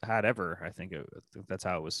had ever. I think that's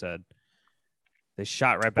how it was said. They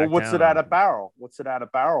shot right back down. What's it at a barrel? What's it at a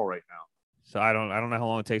barrel right now? So I don't know how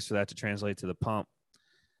long it takes for that to translate to the pump.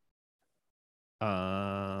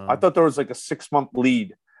 I thought there was like a 6-month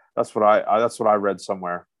lead. That's what I read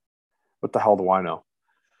somewhere. What the hell do I know?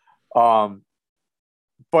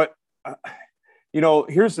 But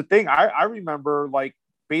here's the thing. I remember, like,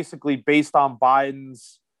 basically based on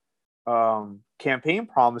Biden's campaign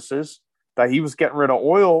promises that he was getting rid of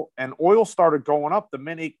oil, and oil started going up the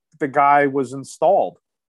minute the guy was installed.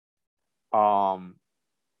 I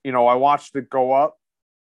watched it go up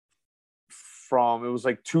from, it was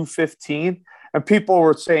like 215, and people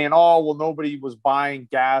were saying, oh, well, nobody was buying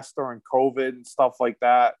gas during COVID and stuff like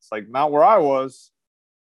that. It's like, not where I was.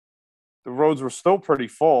 The roads were still pretty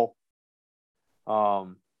full.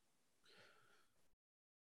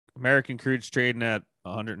 American crude's trading at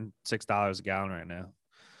 $106 a gallon right now.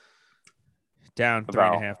 Down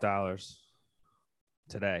 $3.50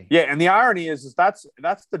 today. Yeah, and the irony is that's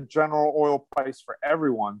the general oil price for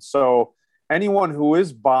everyone. So anyone who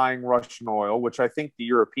is buying Russian oil, which I think the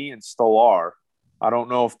Europeans still are, I don't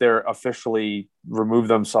know if they're officially removed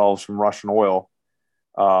themselves from Russian oil.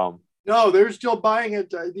 No, they're still buying it.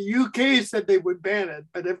 The UK said they would ban it,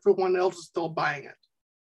 but everyone else is still buying it.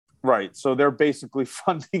 Right. So they're basically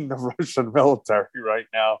funding the Russian military right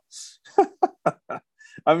now.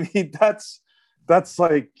 I mean, that's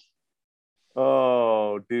like,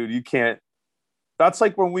 oh, dude, you can't. That's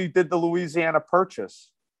like when we did the Louisiana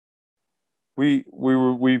Purchase. We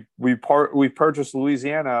purchased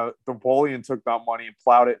Louisiana. Napoleon took that money and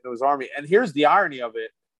plowed it into his army. And here's the irony of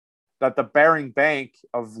it, that the Baring Bank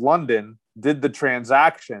of London did the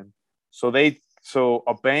transaction. So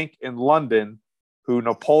a bank in London who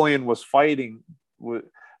Napoleon was fighting.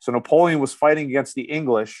 So Napoleon was fighting against the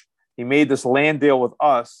English. He made this land deal with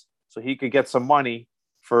us so he could get some money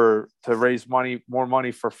to raise more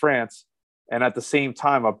money for France. And at the same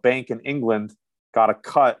time, a bank in England got a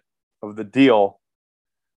cut of the deal.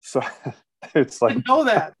 So it's like, I didn't know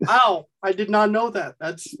that. Wow. I did not know that.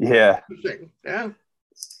 That's interesting. Yeah.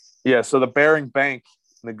 Yeah. So the Baring Bank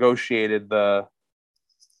negotiated the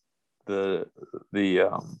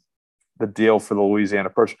deal for the Louisiana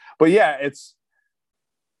Purchase. But yeah,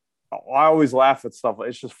 I always laugh at stuff.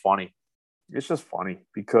 It's just funny. It's just funny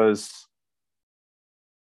because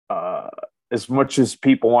as much as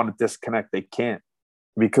people want to disconnect, they can't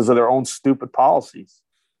because of their own stupid policies.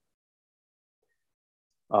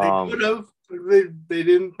 They could have. They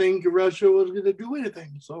didn't think Russia was going to do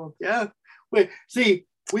anything. So, yeah. We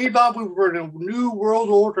thought we were in a new world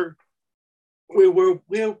order. We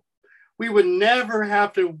would never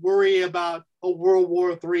have to worry about a World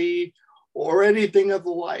War III or anything of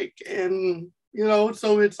the like. And,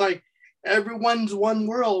 so it's like everyone's one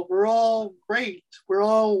world. We're all great. We're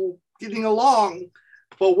all getting along.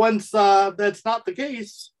 But once that's not the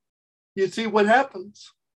case, you see what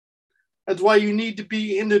happens. That's why you need to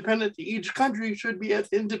be independent. Each country should be as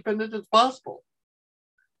independent as possible.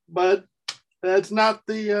 But that's not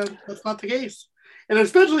the case. And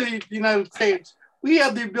especially the United States, we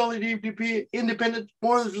have the ability to be independent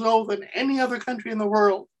more so than any other country in the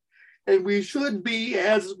world. And we should be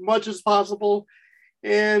as much as possible.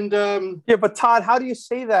 And yeah, but Todd, how do you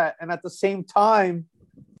say that? And at the same time,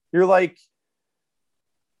 you're like,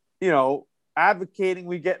 advocating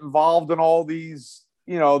we get involved in all these,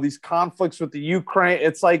 these conflicts with the Ukraine.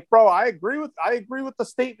 It's like, bro, I agree with the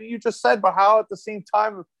statement you just said, but how at the same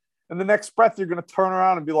time, in the next breath, you're going to turn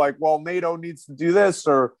around and be like, well, NATO needs to do this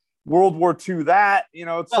or World War II that,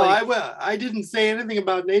 it's I didn't say anything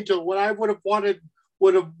about NATO. What I would have wanted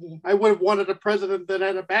a president that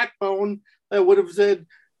had a backbone that would have said,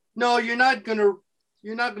 no, you're not gonna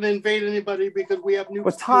invade anybody because we have nukes.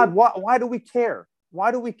 But Todd, why do we care?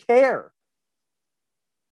 Why do we care?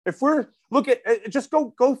 If we're just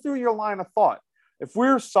go through your line of thought. If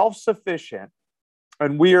we're self-sufficient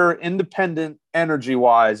and we are independent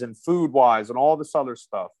energy-wise and food-wise and all this other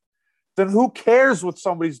stuff, then who cares what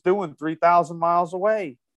somebody's doing 3,000 miles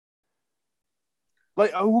away?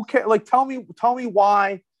 Like, who cares? Like, tell me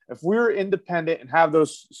why, if we're independent and have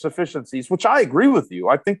those sufficiencies, which I agree with you.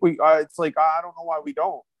 I think it's like, I don't know why we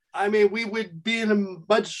don't. I mean, we would be in a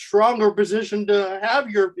much stronger position to have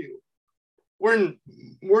your view.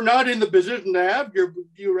 We're not in the position to have your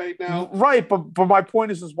view right now. Right, but my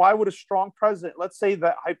point is why would a strong president, let's say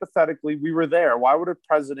that hypothetically we were there, why would a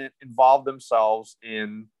president involve themselves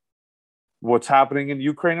in what's happening in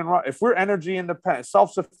Ukraine and Russia? If we're energy independent,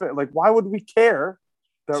 self-sufficient, like, why would we care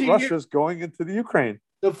that Russia's going into the Ukraine?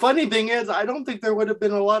 The funny thing is, I don't think there would have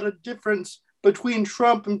been a lot of difference between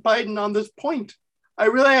Trump and Biden on this point. I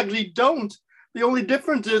really actually don't. The only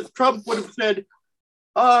difference is Trump would have said,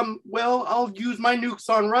 well, I'll use my nukes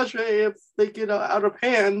on Russia if they get out of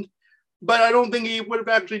hand. But I don't think he would have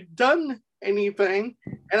actually done anything.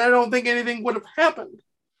 And I don't think anything would have happened.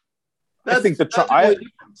 I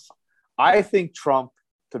think Trump,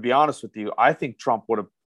 to be honest with you, I think Trump would have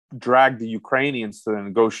dragged the Ukrainians to the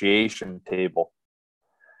negotiation table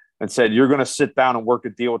and said, you're going to sit down and work a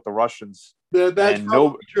deal with the Russians. That's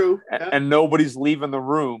probably true. Yeah. And nobody's leaving the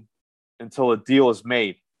room until a deal is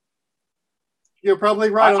made. You're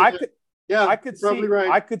probably right.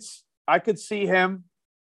 I could see him.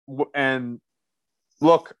 And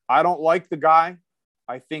look, I don't like the guy.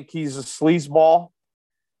 I think he's a sleazeball.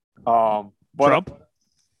 But Trump?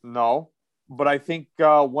 No. But I think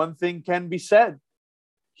one thing can be said.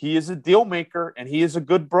 He is a deal maker and he is a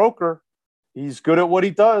good broker. He's good at what he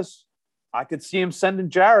does. I could see him sending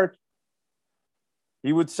Jared.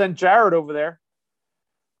 He would send Jared over there,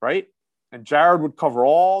 right? And Jared would cover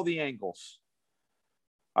all the angles.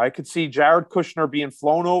 I could see Jared Kushner being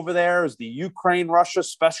flown over there as the Ukraine-Russia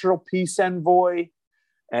special peace envoy.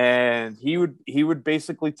 And he would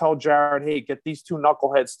basically tell Jared, hey, get these two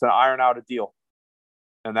knuckleheads to iron out a deal.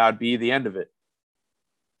 And that would be the end of it.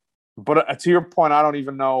 But to your point, I don't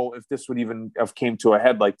even know if this would even have came to a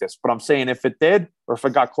head like this. But I'm saying if it did, or if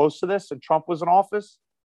it got close to this and Trump was in office,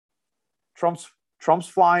 Trump's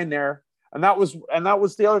flying there. And that was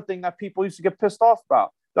the other thing that people used to get pissed off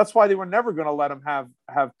about. That's why they were never going to let him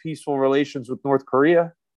have peaceful relations with North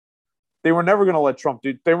Korea. They were never going to let Trump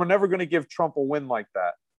do. They were never going to give Trump a win like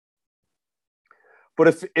that. But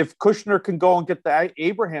if Kushner can go and get the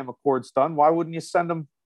Abraham Accords done, why wouldn't you send him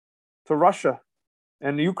to Russia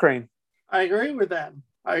and Ukraine? I agree with that.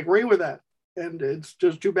 And it's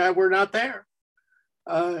just too bad we're not there.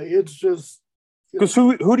 It's just because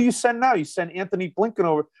who do you send now? You send Anthony Blinken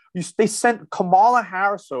over. They sent Kamala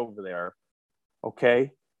Harris over there.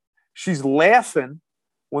 Okay, she's laughing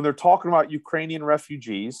when they're talking about Ukrainian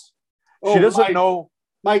refugees. She doesn't know.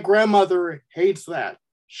 My grandmother hates that.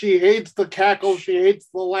 She hates the cackle. She hates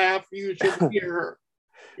the laugh. You should hear her.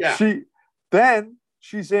 Yeah.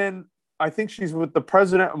 She's in. I think she's with the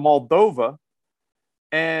president of Moldova,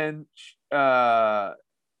 and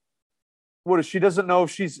she doesn't know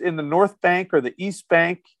if she's in the North Bank or the East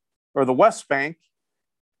Bank or the West Bank.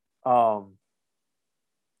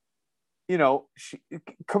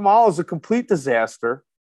 Kamala's a complete disaster,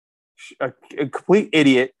 a complete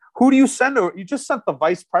idiot. Who do you send over? You just sent the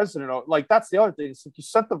vice president over. Like, that's the other thing. It's like you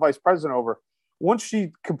sent the vice president over. Once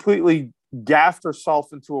she completely gaffed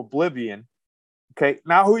herself into oblivion, okay,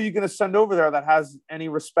 now who are you going to send over there that has any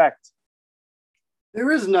respect?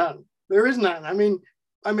 There is none. I mean,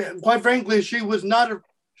 quite frankly, she was not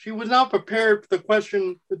prepared for the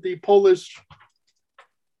question that the Polish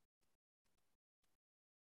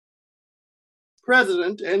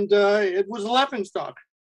president, and it was a laughingstock.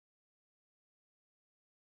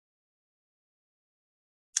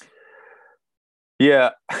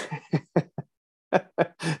 Yeah.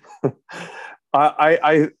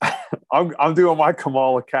 I'm doing my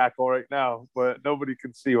Kamala cackle right now, but nobody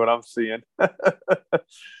can see what I'm seeing.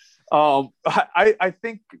 I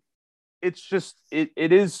think it's just it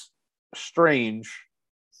is strange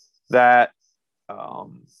that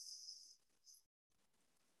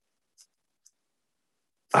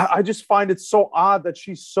I just find it so odd that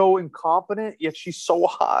she's so incompetent, yet she's so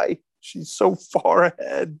high. She's so far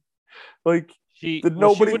ahead. Like, she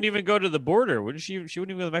wouldn't even go to the border, wouldn't she? She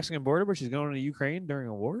wouldn't even go to the Mexican border, but she's going to Ukraine during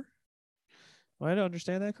a war. Well, I don't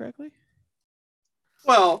understand that correctly.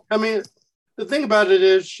 Well, I mean, the thing about it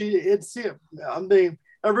is,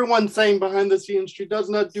 everyone's saying behind the scenes she does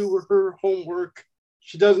not do her homework.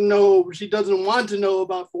 She doesn't know. She doesn't want to know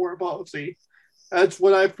about foreign policy. That's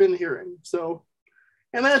what I've been hearing. So,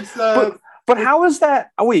 and that's. But how is that?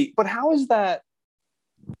 Oh, wait, but how is that?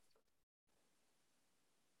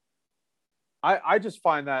 I just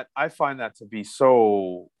find that to be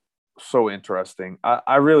so interesting.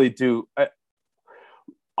 I really do.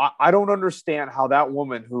 I don't understand how that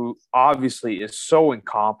woman, who obviously is so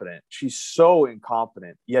incompetent,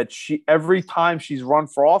 yet every time she's run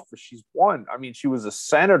for office, she's won. I mean, she was a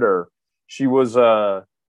senator. She was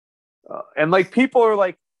and like people are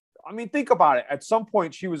like, I mean, think about it. At some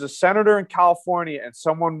point, she was a senator in California, and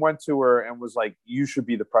someone went to her and was like, "You should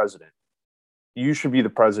be the president. You should be the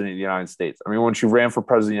president of the United States." I mean, when she ran for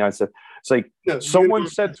president of the United States, it's like someone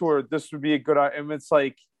said to her, "This would be a good idea." And it's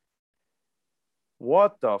like,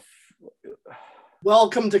 what the?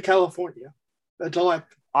 Welcome to California. That's all I.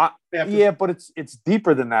 Yeah, but it's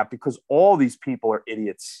deeper than that because all these people are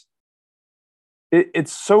idiots.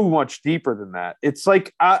 It's so much deeper than that. It's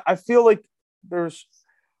like I feel like there's,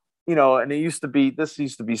 and this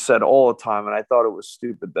used to be said all the time, and I thought it was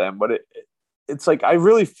stupid then, but it's like I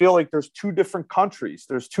really feel like there's two different countries.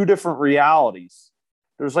 There's two different realities.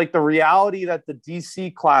 There's like the reality that the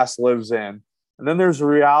DC class lives in, and then there's a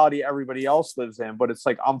reality everybody else lives in. But it's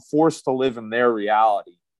like I'm forced to live in their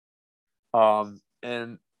reality. And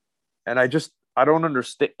I don't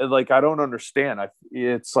understand. Like I don't understand.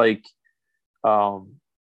 It's like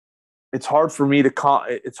it's hard for me to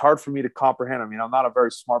comprehend. I mean, I'm not a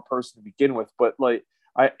very smart person to begin with, but like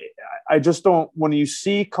I just don't. When you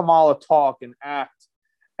see Kamala talk and act,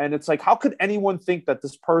 and it's like, how could anyone think that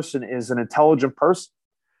this person is an intelligent person,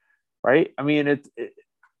 right? I mean,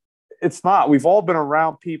 it's not. We've all been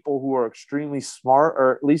around people who are extremely smart,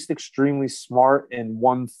 or at least extremely smart in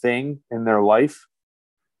one thing in their life,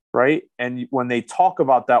 right? And when they talk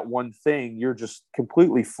about that one thing, you're just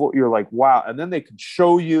completely you're like, wow. And then they can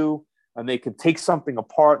show you, and they can take something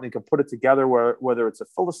apart and they can put it together, whether it's a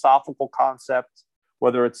philosophical concept,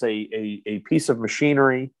 whether it's a piece of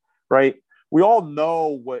machinery, right? We all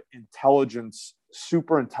know what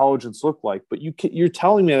super intelligence look like, but you're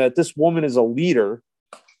telling me that this woman is a leader,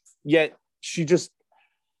 yet she just,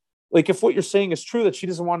 like, if what you're saying is true, that she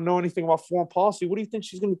doesn't want to know anything about foreign policy, what do you think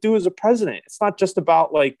she's going to do as a president? It's not just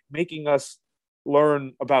about like making us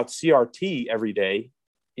learn about CRT every day.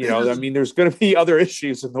 I mean, there's going to be other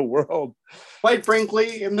issues in the world. Quite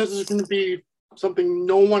frankly, and this is going to be something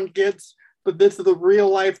no one gets, but this is the real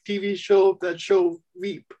life TV show that show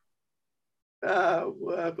Veep from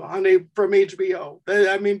HBO.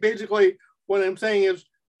 I mean, basically, what I'm saying is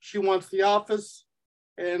she wants the office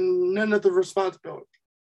and none of the responsibility.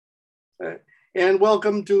 And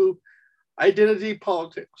welcome to identity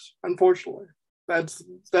politics. Unfortunately, that's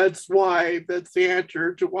the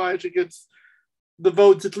answer to why she gets the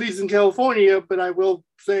votes, at least in California. But I will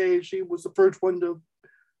say she was the first one to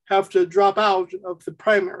have to drop out of the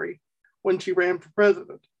primary when she ran for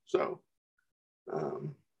president. So,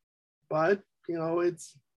 but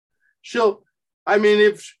I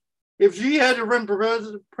mean, if she had to run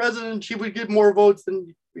for president, she would get more votes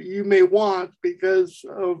than you may want because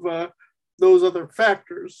of those other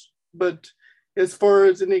factors. But as far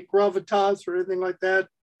as any gravitas or anything like that,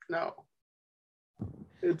 no.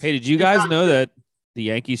 Hey, did you guys know that the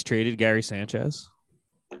Yankees traded Gary Sanchez?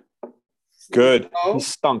 Good. He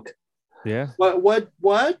stunk. Yeah. What?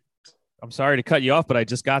 I'm sorry to cut you off, but I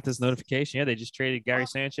just got this notification. Yeah, they just traded Gary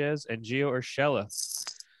Sanchez and Gio Urshela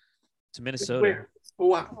to Minnesota. Where?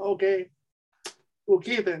 Wow. Okay.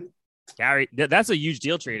 Okay then. Gary, that's a huge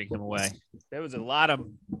deal, trading him away. There was a lot of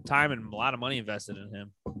time and a lot of money invested in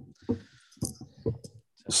him.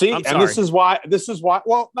 See, and this is why.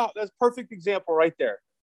 Well, no, that's a perfect example right there.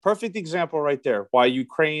 Perfect example right there. Why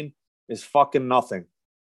Ukraine is fucking nothing.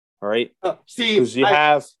 All right. See,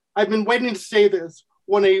 because I've been waiting to say this.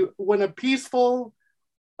 When a peaceful,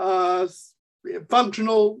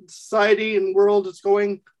 functional society and world is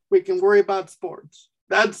going, we can worry about sports.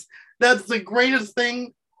 That's the greatest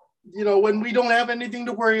thing. When we don't have anything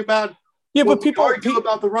to worry about. Yeah, but people argue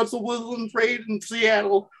about the Russell Wilson trade in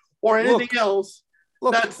Seattle or anything else.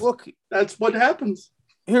 That's what happens.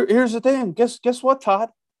 Here's the thing. Guess what, Todd?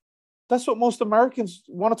 That's what most Americans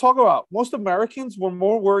want to talk about. Most Americans were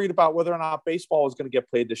more worried about whether or not baseball is going to get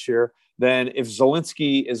played this year than if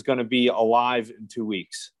Zelensky is going to be alive in 2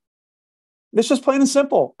 weeks. It's just plain and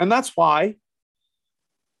simple. And that's why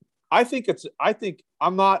I think the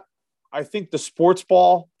sports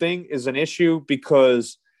ball thing is an issue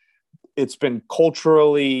because it's been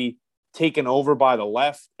culturally taken over by the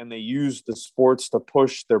left and they use the sports to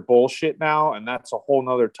push their bullshit now. And that's a whole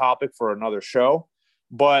nother topic for another show.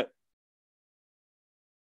 But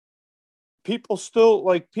people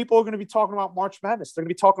are going to be talking about March Madness. They're going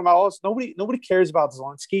to be talking about all this. Nobody cares about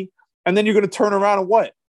Zelensky. And then you're going to turn around and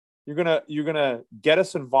what? You're going to get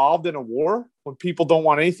us involved in a war when people don't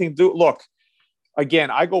want anything to do. Look,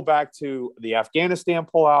 again, I go back to the Afghanistan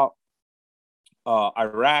pullout,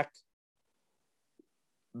 Iraq.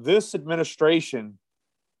 This administration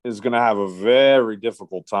is going to have a very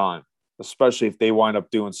difficult time, especially if they wind up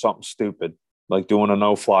doing something stupid, like doing a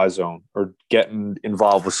no-fly zone or getting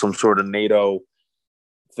involved with some sort of NATO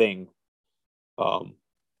thing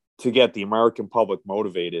to get the American public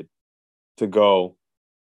motivated to go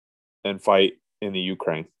and fight in the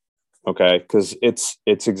Ukraine. Okay? Because it's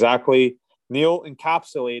exactly Neil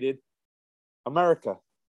encapsulated America.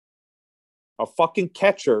 A fucking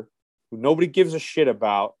catcher who nobody gives a shit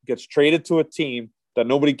about gets traded to a team that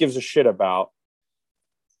nobody gives a shit about.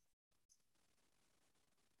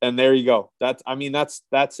 And there you go. That's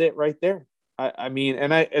it right there.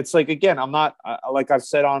 It's like, again, I'm not, like I've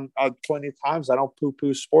said on plenty of times, I don't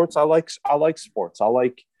poo-poo sports. I like sports. I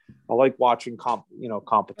like watching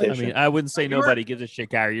competition. I mean, I wouldn't say nobody gives a shit,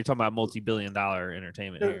 Gary. You're talking about multi-billion-dollar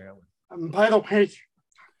entertainment here. By the way,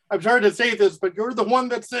 I'm sorry to say this, but you're the one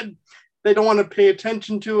that said they don't want to pay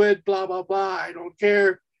attention to it, blah, blah, blah. I don't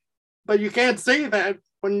care. But you can't say that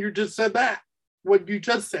when you just said that, what you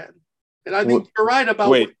just said. And I think you're right about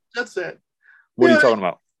what you just said. What are you talking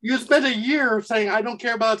about? You spent a year saying, I don't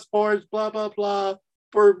care about sports, blah, blah, blah,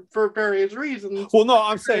 for various reasons. Well, no,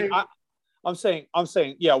 I'm saying,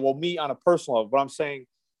 yeah, well, me on a personal level, but I'm saying,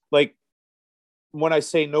 like, when I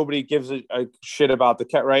say nobody gives a shit about the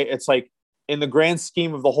cat, right? It's like, in the grand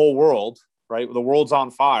scheme of the whole world, right? The world's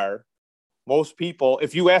on fire. Most people,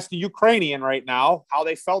 if you ask the Ukrainian right now how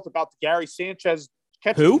they felt about the Gary Sanchez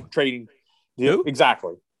trading. Who?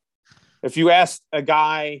 Exactly. If you ask a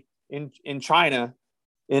guy in China,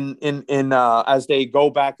 as they go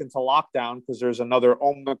back into lockdown, because there's another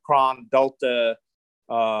Omicron Delta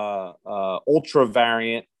ultra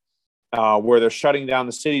variant where they're shutting down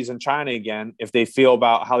the cities in China again, if they feel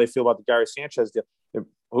about how they feel about the Gary Sanchez deal.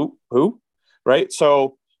 Who? Right.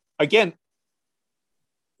 So again,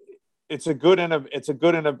 it's a good and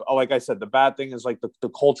a, like I said, the bad thing is like the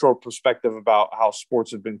cultural perspective about how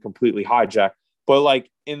sports have been completely hijacked. But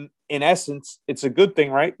like in essence, it's a good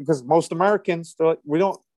thing, right? Because most Americans, they're like, we're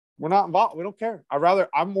not involved. We don't care.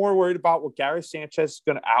 I'm more worried about what Gary Sanchez is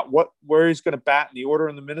going to where he's going to bat in the order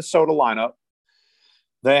in the Minnesota lineup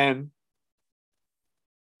than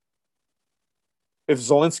if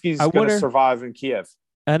Zelensky's going to survive in Kiev.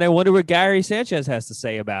 And I wonder what Gary Sanchez has to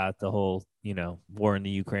say about the whole, war in the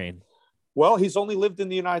Ukraine. Well, he's only lived in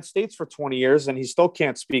the United States for 20 years and he still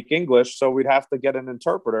can't speak English. So we'd have to get an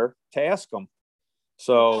interpreter to ask him.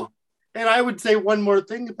 So, and I would say one more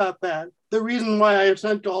thing about that. The reason why I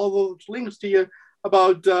sent all those links to you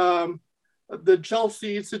about the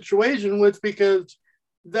Chelsea situation was because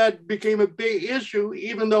that became a big issue,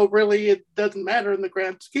 even though really it doesn't matter in the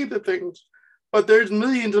grand scheme of things. But there's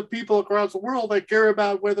millions of people across the world that care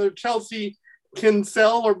about whether Chelsea can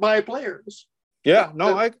sell or buy players. Yeah,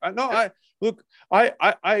 no, I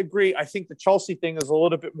agree. I think the Chelsea thing is a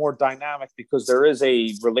little bit more dynamic because there is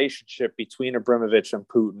a relationship between Abramovich and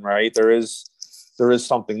Putin, right? There is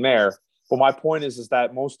something there. But my point is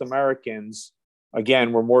that most Americans,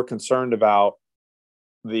 again, were more concerned about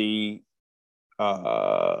the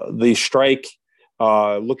strike,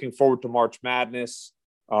 looking forward to March Madness,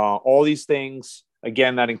 all these things,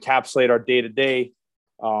 again, that encapsulate our day-to-day.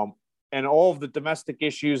 And all of the domestic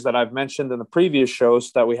issues that I've mentioned in the previous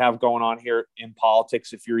shows that we have going on here in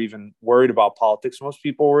politics, if you're even worried about politics, most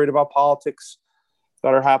people are worried about politics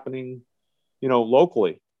that are happening,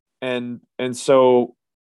 locally. And so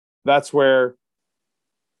that's where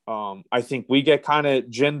I think we get kind of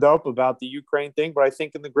ginned up about the Ukraine thing. But I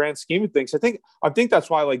think in the grand scheme of things, I think that's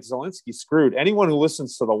why like Zelensky screwed anyone who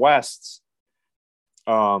listens to the West.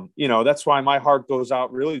 That's why my heart goes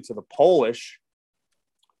out really to the Polish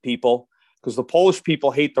people, because the Polish people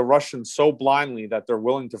hate the Russians so blindly that they're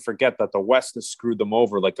willing to forget that the West has screwed them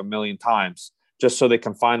over like a million times just so they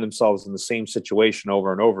can find themselves in the same situation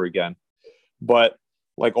over and over again. But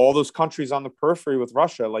like all those countries on the periphery with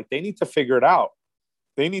Russia, like they need to figure it out.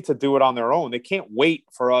 They need to do it on their own. They can't wait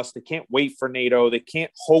for us. They can't wait for NATO. They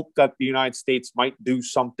can't hope that the United States might do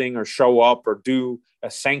something or show up or do a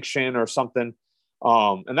sanction or something.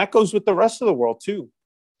 And that goes with the rest of the world too.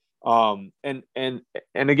 And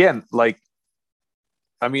again, like,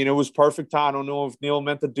 I mean, it was perfect time. I don't know if Neil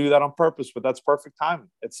meant to do that on purpose, but that's perfect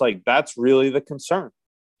timing. It's like, that's really the concern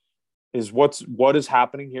is what is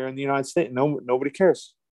happening here in the United States. Nobody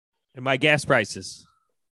cares. And my gas prices.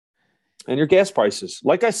 And your gas prices.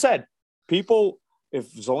 Like I said, people,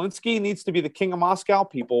 if Zelensky needs to be the king of Moscow,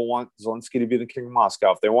 people want Zelensky to be the king of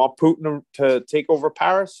Moscow. If they want Putin to take over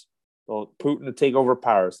Paris, well, Putin to take over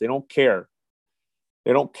Paris. They don't care.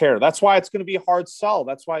 They don't care. That's why it's going to be a hard sell.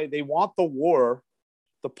 That's why they want the war.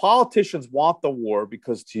 The politicians want the war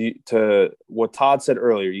because to what Todd said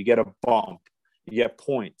earlier, you get a bump, you get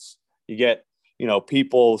points, you get,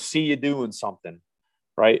 people see you doing something,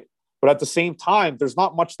 right? But at the same time, there's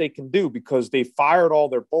not much they can do because they fired all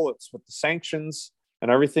their bullets with the sanctions and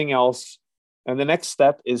everything else. And the next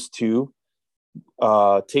step is to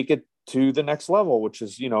take it to the next level, which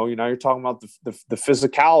is, you're talking about the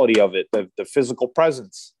physicality of it, the physical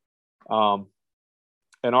presence. And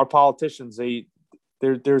our politicians,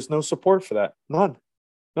 there's no support for that. None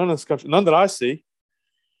in this country, none that I see.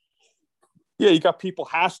 Yeah, you got people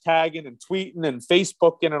hashtagging and tweeting and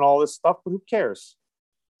Facebooking and all this stuff, but who cares?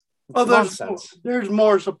 Well, Nonsense. there's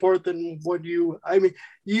more support than what you. I mean,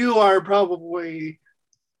 you are probably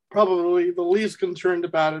the least concerned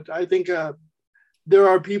about it. I think there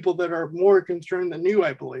are people that are more concerned than you,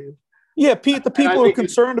 I believe. Yeah, Pete, the people who are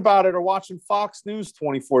concerned about it are watching Fox News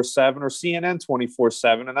 24/7 or CNN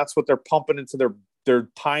 24/7, and that's what they're pumping into their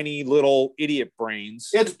tiny little idiot brains.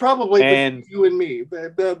 It's probably you and me.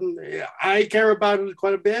 I care about it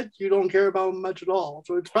quite a bit. You don't care about it much at all.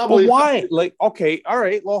 So it's probably. But why? Like, okay, all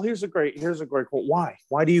right. Well, here's a great quote. Why?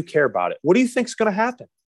 Why do you care about it? What do you think's going to happen?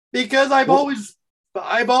 Because I've always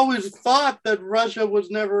thought that Russia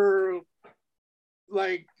was never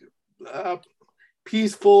like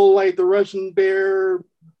peaceful, like the Russian bear,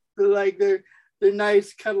 like they're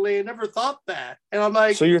nice, cuddly. I never thought that, and I'm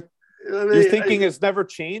like, so your thinking has never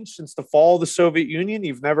changed since the fall of the Soviet Union.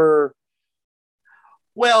 You've never.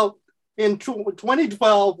 Well, in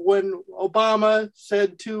 2012, when Obama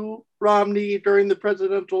said to Romney during the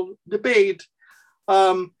presidential debate,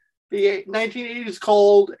 the 1980s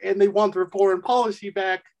called and they want their foreign policy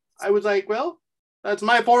back, I was like, well, that's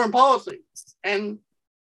my foreign policy. And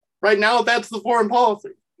right now, that's the foreign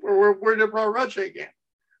policy. We're worried about Russia again.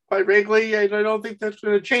 Quite frankly, I don't think that's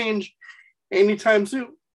going to change anytime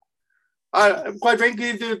soon. Quite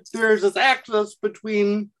frankly, there's this axis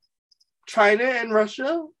between China and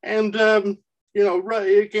Russia. And,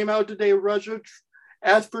 it came out today, Russia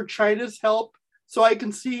asked for China's help. So I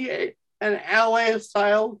can see an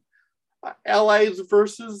ally-style allies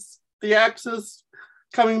versus the Axis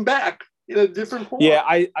coming back in a different form. Yeah,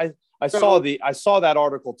 I saw that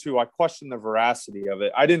article too. I questioned the veracity of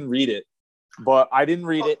it. I didn't read it.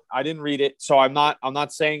 So I'm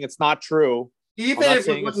not saying it's not true. Even if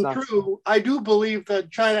it wasn't true, I do believe that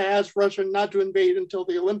China asked Russia not to invade until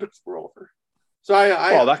the Olympics were over. So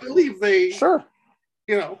I believe they sure.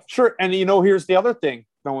 Sure. And here's the other thing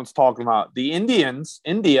no one's talking about.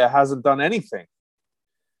 India hasn't done anything.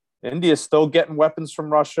 India is still getting weapons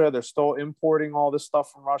from Russia. They're still importing all this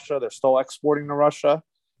stuff from Russia. They're still exporting to Russia.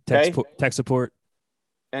 Okay? Tech support.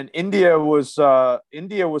 And India was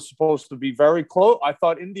supposed to be very close. I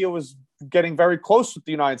thought India was getting very close with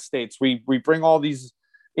the United States. We bring all these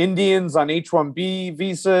Indians on H-1B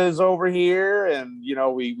visas over here, and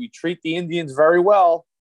we treat the Indians very well.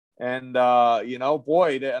 And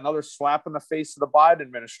another slap in the face of the Biden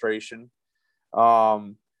administration.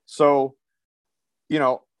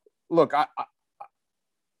 Look,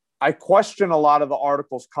 I question a lot of the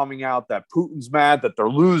articles coming out that Putin's mad, that they're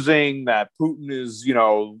losing, that Putin is,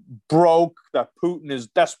 broke, that Putin is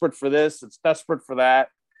desperate for this, it's desperate for that,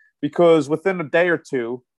 because within a day or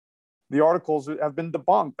two, the articles have been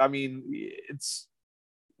debunked. I mean, it's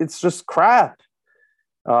just crap.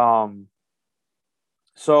 So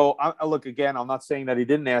look, again, I'm not saying that he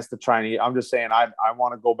didn't ask the Chinese. I'm just saying I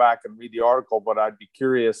want to go back and read the article, but I'd be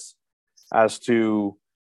curious as to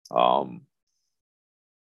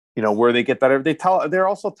where they get that. They're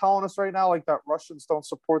also telling us right now like that Russians don't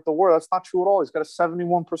support the war. That's not true at all. He's got a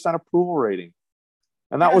 71% approval rating,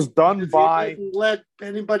 and that was done by. He doesn't let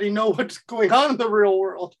anybody know what's going on in the real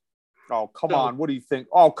world. Oh come on! What do you think?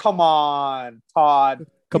 Oh come on, Todd.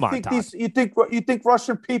 Todd. You think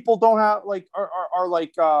Russian people don't have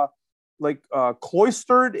are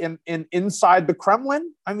cloistered in inside the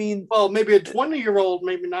Kremlin? I mean, well, maybe a 20-year-old,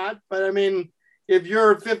 maybe not, but I mean, if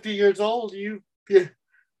you're 50 years old, he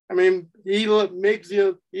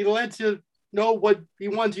lets you know what he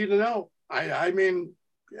wants you to know. I mean,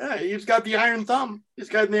 yeah, he's got the iron thumb. He's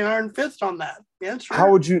got the iron fist on that. Yeah, sure.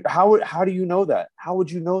 How do you know that? How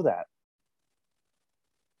would you know that?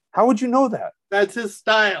 How would you know that? That's his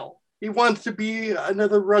style. He wants to be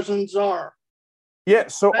another Russian czar. Yeah.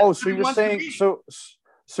 So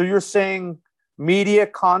you're saying media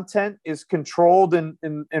content is controlled in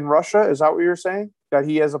Russia? Is that what you're saying? That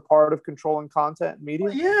he has a part of controlling content in media?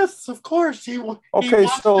 Well, yes, of course. So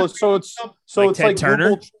it's like Turner.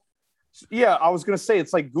 Google, yeah, I was going to say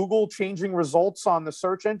it's like Google changing results on the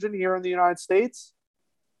search engine here in the United States.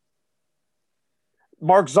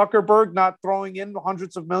 Mark Zuckerberg not throwing in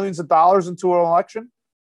hundreds of millions of dollars into an election.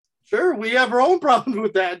 Sure, we have our own problems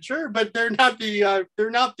with that. Sure, but they're not the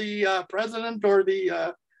president or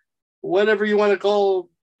the whatever you want to call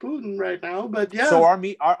Putin right now. But yeah. So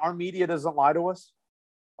our media doesn't lie to us.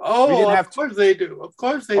 Oh, of course they do. Of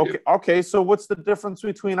course they do. Okay. So what's the difference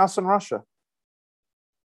between us and Russia?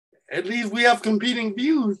 At least we have competing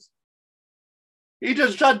views. He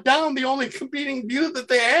just shut down the only competing view that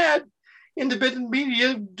they had, independent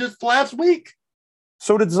media, just last week.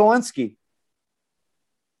 So did Zelensky.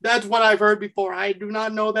 That's what I've heard before. I do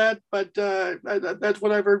not know that, but that's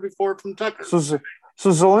what I've heard before from Tucker. So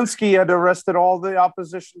Zelensky had arrested all the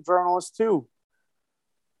opposition journalists too.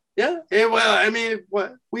 Yeah. Well, I mean,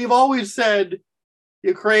 what we've always said,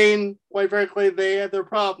 Ukraine, quite frankly, they had their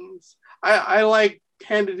problems. I like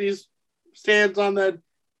Kennedy's stance on that.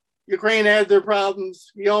 Ukraine had their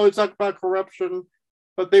problems. He always talked about corruption,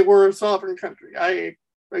 but they were a sovereign country. I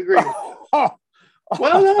agree. Well,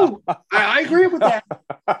 no, I agree with that.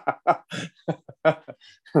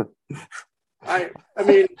 I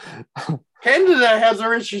mean, Canada has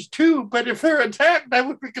their issues too, but if they're attacked, I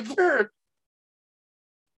would be concerned.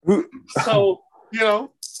 So,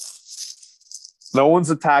 no one's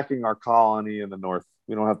attacking our colony in the north.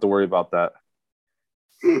 We don't have to worry about that.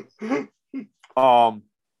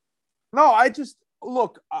 No, I just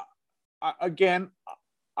look again.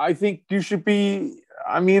 I think you should be.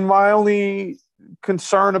 I mean, my only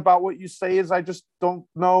concern about what you say is I just don't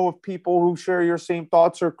know if people who share your same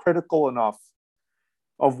thoughts are critical enough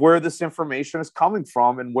of where this information is coming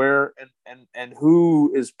from and where and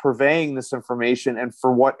who is purveying this information and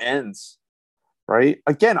for what ends. Right?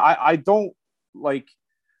 Again, I don't like.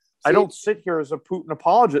 I don't sit here as a Putin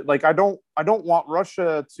apologist. Like I don't want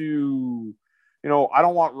Russia to. I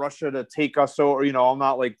don't want Russia to take us over. I'm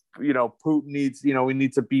not like, Putin needs, we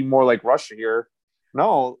need to be more like Russia here.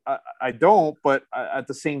 No, I don't. But at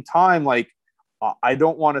the same time, like, I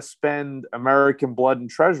don't want to spend American blood and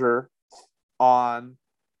treasure on,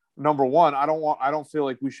 number one, I don't feel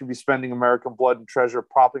like we should be spending American blood and treasure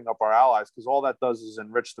propping up our allies because all that does is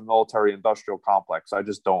enrich the military industrial complex. I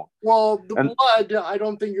just don't. Well, blood, I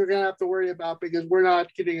don't think you're going to have to worry about because we're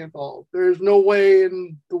not getting involved. There's no way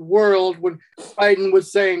in the world when Biden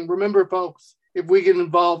was saying, remember, folks, if we get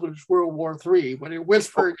involved, it's World War III. When he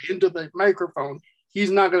whispered into the microphone,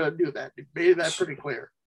 he's not going to do that. He made that pretty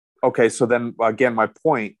clear. Okay, so then, again, my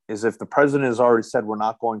point is if the president has already said we're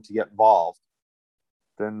not going to get involved,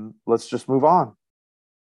 then let's just move on.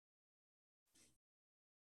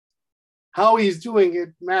 How he's doing it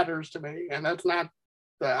matters to me, and that's not.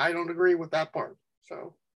 I don't agree with that part.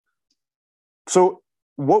 So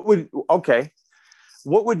what would you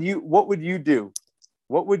do?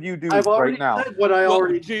 What would you do right now? Said what I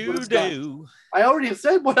already do. I already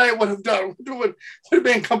said what I would have done. It would have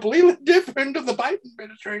been completely different to the Biden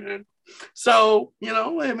administration. So,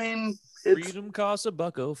 I mean, freedom costs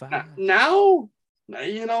 $1.05. Now,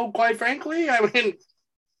 quite frankly, I mean,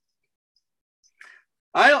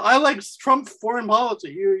 I like Trump's foreign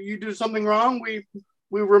policy. You do something wrong, we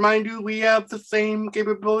remind you we have the same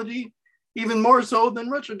capability, even more so than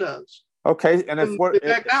Russia does. Okay, and if what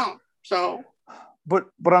back down. So, but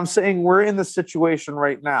I'm saying we're in the situation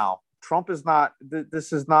right now. Trump is not.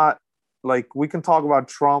 This is not like we can talk about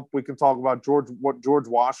Trump. We can talk about what George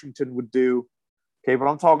Washington would do. Okay, but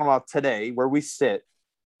I'm talking about today, where we sit.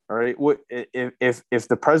 All right. If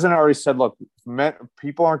the president already said, look,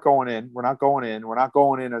 people aren't going in, we're not going in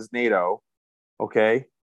as NATO, okay,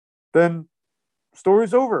 then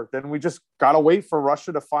story's over. Then we just got to wait for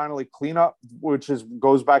Russia to finally clean up,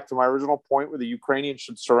 goes back to my original point where the Ukrainians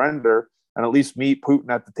should surrender and at least meet Putin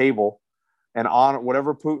at the table and on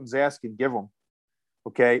whatever Putin's asking, give them.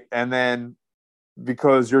 Okay. And then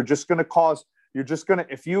because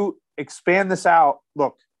if you expand this out,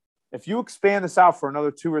 look, if you expand this out for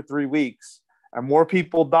another 2 or 3 weeks and more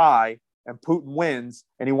people die and Putin wins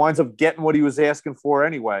and he winds up getting what he was asking for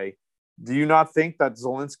anyway, do you not think that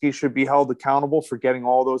Zelensky should be held accountable for getting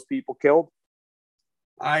all those people killed?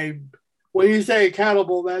 When you say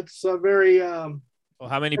accountable, that's a very... well,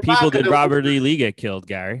 how many people did Robert E. Lee get killed,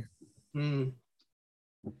 Gary? What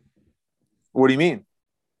do you mean?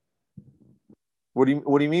 What do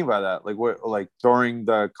you mean by that? Like what? Like during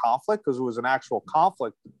the conflict? Because it was an actual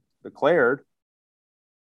conflict declared.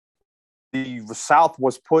 The South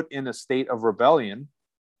was put in a state of rebellion.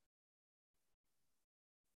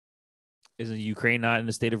 Isn't Ukraine not in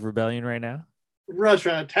a state of rebellion right now?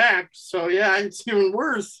 Russia attacked, so yeah, it's even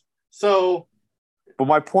worse. So, but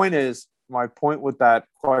my point with that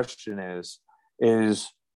question is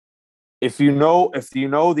if you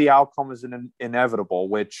know the outcome is inevitable,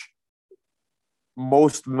 which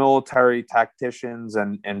most military tacticians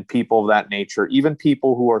and people of that nature, even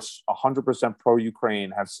people who are 100%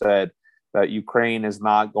 pro-Ukraine, have said that Ukraine is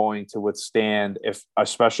not going to withstand,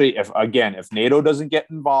 especially if NATO doesn't get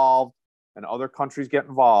involved and other countries get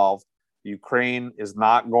involved, Ukraine is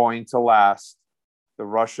not going to last the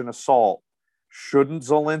Russian assault. Shouldn't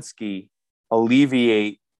Zelensky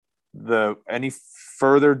alleviate any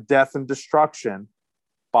further death and destruction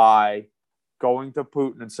by going to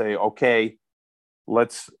Putin and say, okay,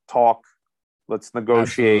 let's talk, let's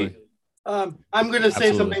negotiate? I'm going to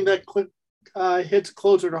say something that hits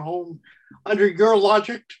closer to home. Under your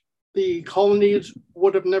logic, the colonies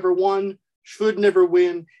would have never won should never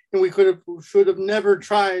win, and we should have never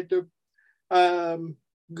tried to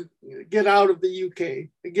get out of the UK,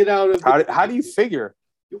 get out of. How do you figure?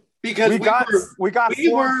 Because we got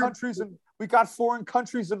foreign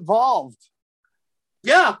countries involved.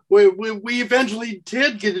 Yeah, we eventually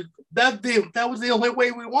did get it. That was the only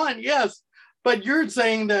way we won. Yes, but you're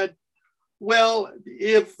saying that, well,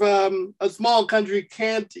 if a small country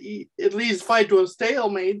can't at least fight to a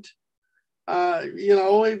stalemate,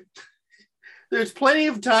 there's plenty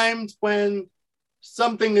of times when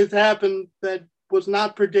something has happened that was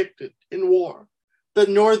not predicted in war. The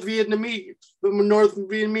North Vietnamese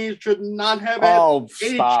should not have had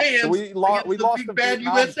any chance. We lost big bad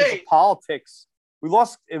Vietnam USA. because of politics. We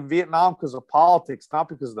lost in Vietnam because of politics, not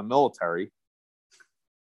because of the military.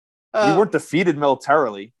 We weren't defeated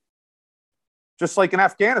militarily. Just like in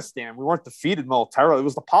Afghanistan, we weren't defeated militarily. It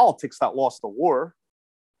was the politics that lost the war.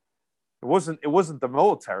 It wasn't the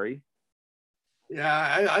military.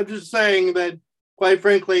 Yeah, I'm just saying that, quite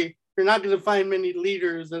frankly, you're not going to find many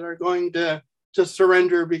leaders that are going to just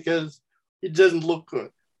surrender because it doesn't look good.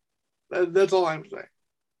 That's all I'm saying.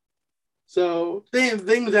 So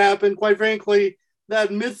things happen. Quite frankly,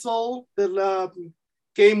 that missile that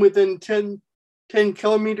came within 10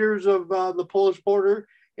 kilometers of the Polish border,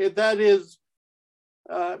 if that is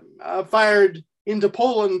fired into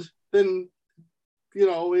Poland, then,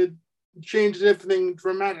 it changes everything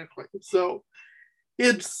dramatically. So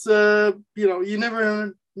it's, you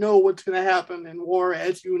never know what's going to happen in war.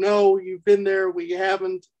 As you know, you've been there, we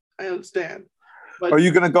haven't. I understand. But are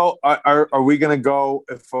you going to go? Are we going to go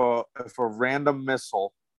if a random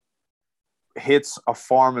missile hits a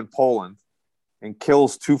farm in Poland and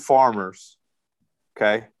kills 2 farmers?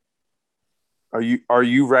 Okay. Are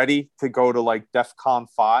you ready to go to like DEFCON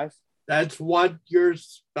 5? That's what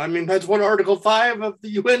that's what Article 5 of the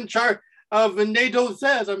UN chart of NATO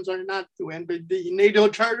says. I'm sorry, not UN, but the NATO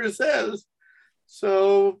Charter says.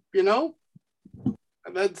 So,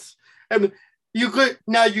 that's, you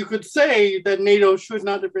could say that NATO should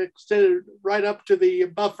not have extended right up to the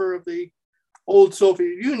buffer of the old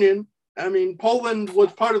Soviet Union. Poland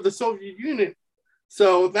was part of the Soviet Union.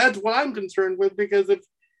 So that's what I'm concerned with, because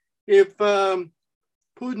if Putin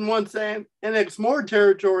wants to annex more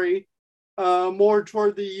territory, more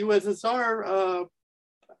toward the USSR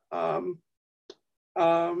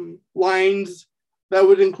lines, that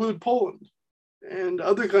would include Poland and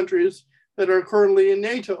other countries that are currently in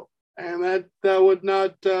NATO, and that would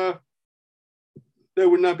not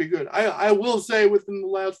be good. I will say, within the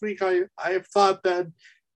last week, I have thought that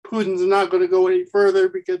Putin's not going to go any further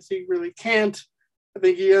because he really can't. I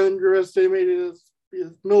think he underestimated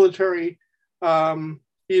his military. They're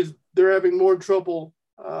having more trouble.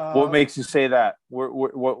 What makes you say that?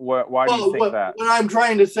 Why do you think that? What I'm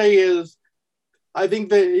trying to say is, I think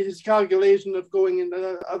that his calculation of going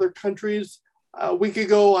into other countries, a week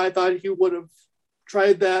ago, I thought he would have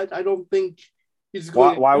tried that. I don't think he's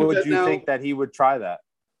going. Why would you think that he would try that?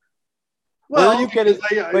 Well, where are you getting?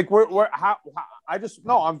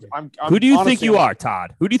 I'm. Who do you think you are,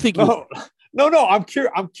 Todd? Who do you think you are? No.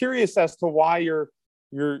 I'm curious as to why you're.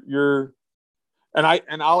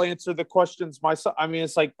 And I'll answer the questions myself.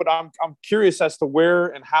 It's like, but I'm curious as to where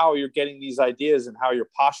and how you're getting these ideas and how you're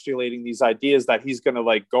postulating these ideas that he's going to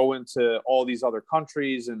like go into all these other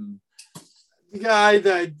countries. And yeah, I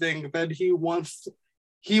think that he wants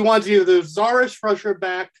either Tsarist Russia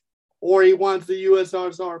back or he wants the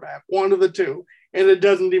USSR back, one of the two, and it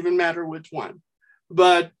doesn't even matter which one.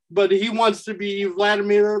 But he wants to be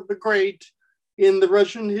Vladimir the Great in the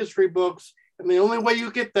Russian history books, and the only way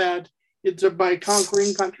you get that is by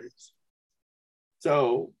conquering countries.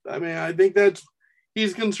 So, I think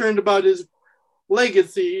he's concerned about his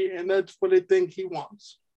legacy, and that's what I think he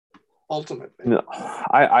wants, ultimately. No,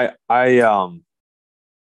 I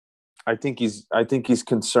think he's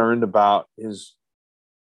concerned about his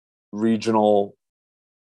regional.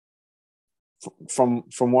 From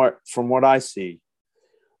what I see,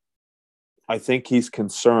 I think he's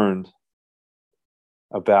concerned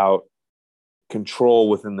about control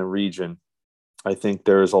within the region. I think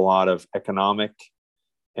there's a lot of economic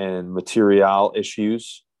and material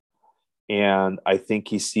issues, and I think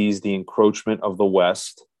he sees the encroachment of the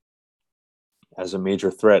West as a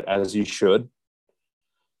major threat, as he should,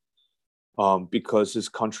 because his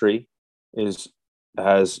country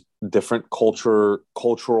has different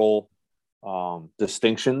cultural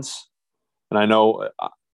distinctions, and I know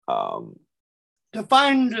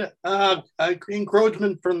defined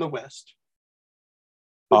encroachment from the West.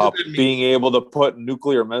 Being able to put a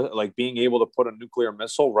nuclear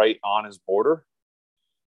missile right on his border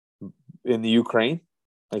in the Ukraine.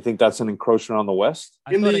 I think that's an encroachment on the West.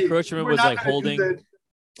 I thought encroachment was like holding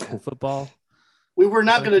football. We were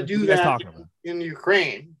not going to do that in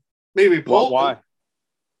Ukraine. Maybe Poland. Why?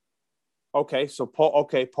 Okay, so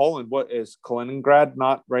Poland. What is Kaliningrad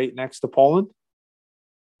not right next to Poland?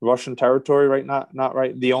 Russian territory, right? Not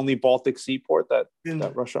right. The only Baltic seaport that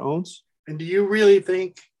Russia owns. And do you really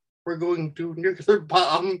think we're going to nuclear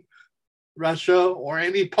bomb Russia or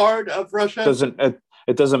any part of Russia?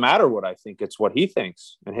 It doesn't matter what I think. It's what he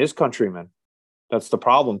thinks and his countrymen. That's the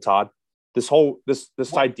problem, Todd. This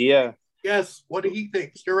idea. Yes, what he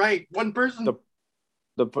thinks. You're right. One person.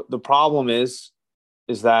 The problem is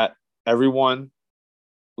that everyone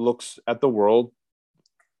looks at the world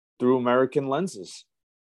through American lenses.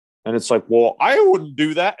 And it's like, well, I wouldn't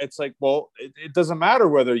do that. It's like, well, it doesn't matter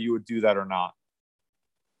whether you would do that or not.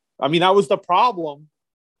 I mean, that was the problem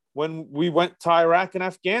when we went to Iraq and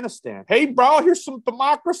Afghanistan. Hey, bro, here's some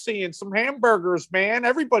democracy and some hamburgers, man.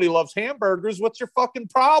 Everybody loves hamburgers. What's your fucking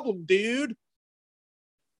problem, dude?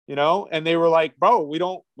 You know, and they were like, bro, we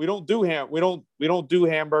don't do hamburgers.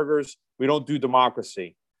 We don't do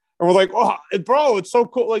democracy. And we're like, oh, bro, it's so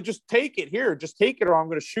cool. Like, just take it here. Just take it or I'm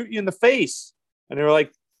going to shoot you in the face. And they were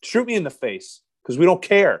like, shoot me in the face because we don't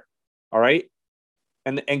care. All right.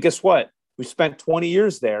 And guess what? We spent 20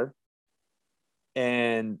 years there.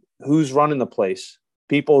 And who's running the place?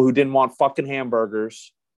 People who didn't want fucking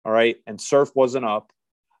hamburgers. All right. And surf wasn't up.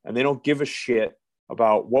 And they don't give a shit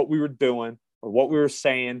about what we were doing or what we were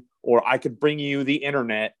saying, or I could bring you the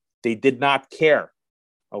internet. They did not care.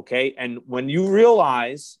 Okay. And when you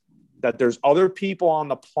realize that there's other people on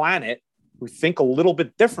the planet who think a little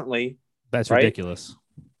bit differently. That's right? Ridiculous.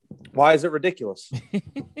 Why is it ridiculous?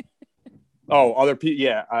 Oh, other people.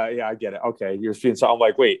 Yeah. I get it. Okay. You're feeling so. I'm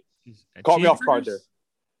like, wait, caught me off guard there.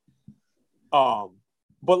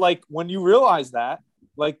 But like when you realize that,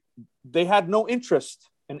 like they had no interest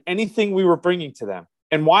in anything we were bringing to them.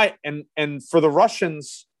 And why? And for the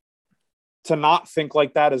Russians to not think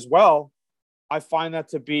like that as well, I find that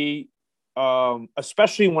to be,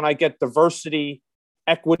 especially when I get diversity,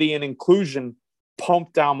 equity, and inclusion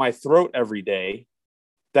pumped down my throat every day,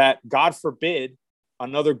 that God forbid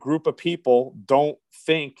another group of people don't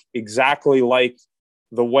think exactly like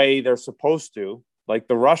the way they're supposed to, like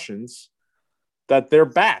the Russians, that they're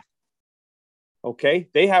bad. Okay?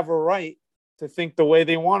 They have a right to think the way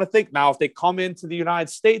they want to think. Now, if they come into the United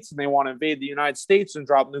States and they want to invade the United States and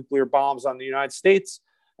drop nuclear bombs on the United States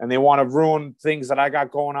and they want to ruin things that I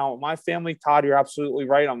got going on with my family, Todd, you're absolutely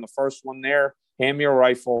right. I'm the first one there. Hand me a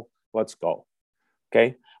rifle. Let's go.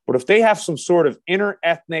 Okay? But if they have some sort of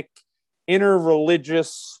inter-ethnic,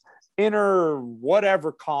 inter-religious,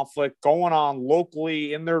 inter-whatever conflict going on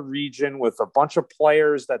locally in their region with a bunch of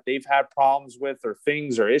players that they've had problems with or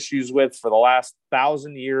things or issues with for the last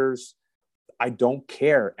 1,000 years, I don't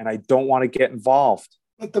care and I don't want to get involved.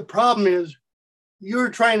 But the problem is you're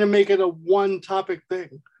trying to make it a one topic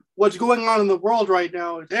thing. What's going on in the world right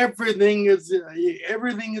now is everything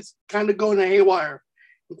is kind of going haywire.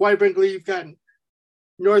 And quite frankly, you've got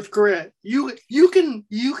North Korea. You can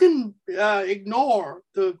ignore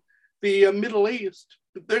the Middle East.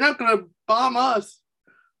 They're not going to bomb us.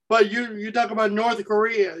 But you talk about North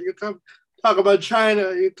Korea. You can talk about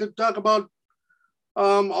China. You could talk about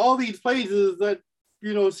all these places that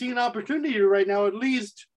see an opportunity right now, at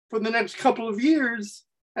least for the next couple of years,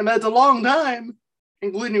 and that's a long time,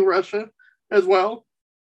 including Russia as well.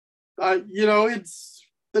 It's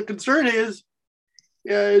the concern is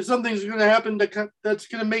something's going to happen that's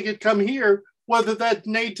going to make it come here, whether that's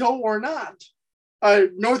NATO or not.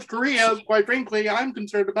 North Korea, quite frankly, I'm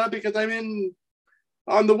concerned about because I'm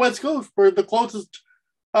on the West Coast, where the closest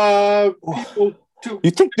people to.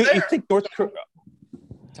 You think North Korea?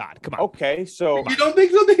 Todd, come on. Okay, so you don't think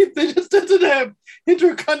so? They just doesn't have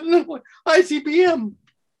intercontinental ICBM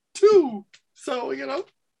too. So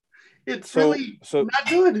it's really not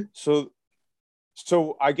good.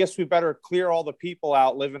 So I guess we better clear all the people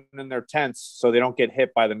out living in their tents so they don't get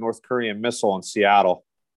hit by the North Korean missile in Seattle.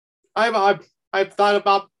 I've thought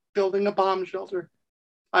about building a bomb shelter.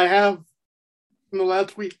 I have in the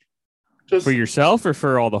last week. Just for yourself or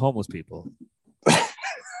for all the homeless people?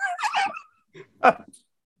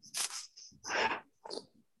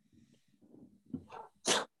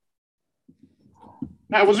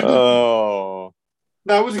 That was a good.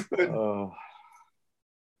 That was good.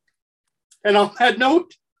 And on that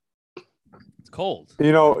note, it's cold.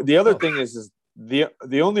 The other thing is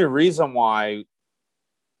the only reason why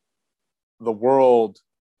the world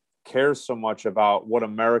cares so much about what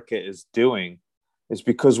America is doing is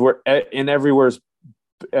because we're in everywhere's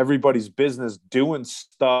everybody's business doing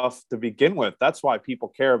stuff to begin with. That's why people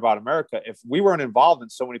care about America. If we weren't involved in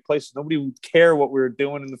so many places, nobody would care what we were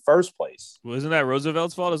doing in the first place. Well, isn't that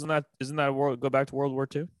Roosevelt's fault? Isn't that go back to World War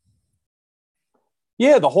II?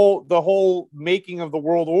 Yeah, the whole making of the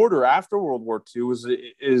world order after World War II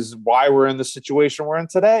is why we're in the situation we're in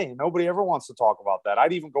today. Nobody ever wants to talk about that.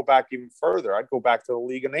 I'd even go back even further. I'd go back to the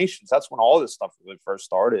League of Nations. That's when all this stuff really first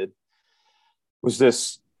started. Was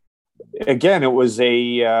this again? It was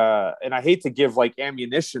and I hate to give like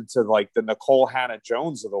ammunition to like the Nicole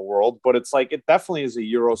Hannah-Jones of the world, but it's like it definitely is a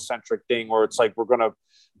Eurocentric thing where it's like we're gonna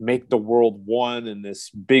make the world one in this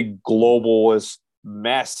big globalist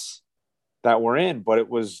mess that we're in. But it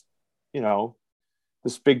was,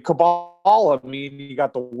 this big cabal. I mean, you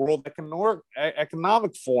got the World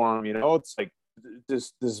Economic Forum, it's like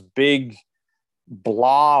this big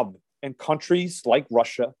blob, and countries like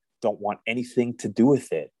Russia don't want anything to do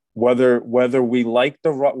with it. Whether we like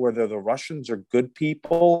whether the Russians are good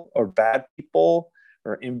people or bad people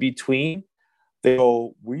or in between, they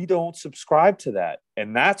go, we don't subscribe to that.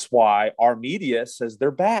 And that's why our media says they're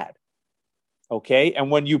bad. Okay. And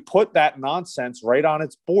when you put that nonsense right on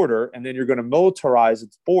its border, and then you're going to militarize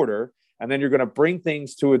its border, and then you're going to bring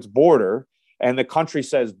things to its border, and the country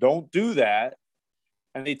says, don't do that.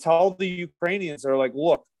 And they tell the Ukrainians, they're like,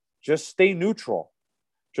 look, just stay neutral.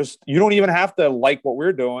 You don't even have to like what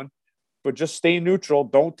we're doing, but just stay neutral.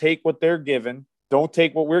 Don't take what they're giving. Don't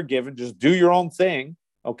take what we're giving. Just do your own thing.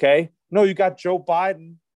 Okay. No, you got Joe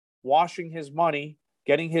Biden washing his money,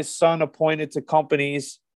 getting his son appointed to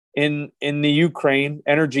companies in the Ukraine,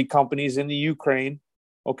 energy companies in the Ukraine.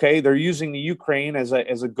 Okay. They're using the Ukraine as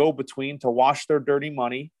a go-between to wash their dirty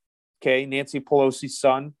money. Okay. Nancy Pelosi's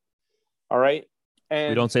son. All right. And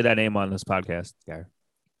we don't say that name on this podcast, Gary.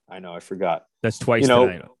 I know, I forgot. That's twice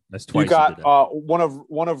tonight. That's twice. You got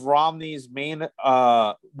one of Romney's main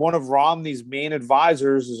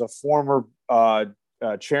advisors is a former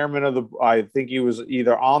chairman of I think he was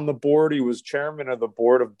either on the board, he was chairman of the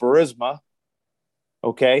board of Burisma.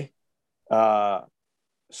 Okay.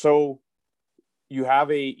 So you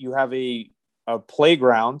have a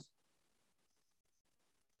playground.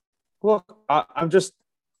 Look,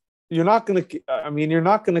 you're not going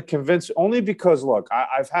to convince, only because, look,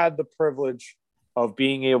 I've had the privilege of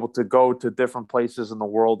being able to go to different places in the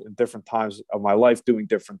world in different times of my life, doing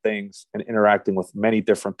different things and interacting with many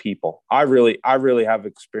different people. I really have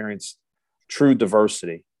experienced true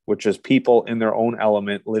diversity, which is people in their own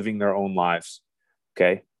element, living their own lives.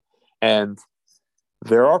 Okay. And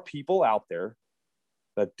there are people out there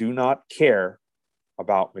that do not care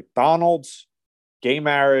about McDonald's, gay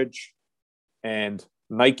marriage, and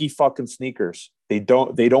Nike fucking sneakers. They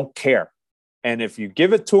don't care. And if you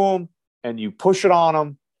give it to them and you push it on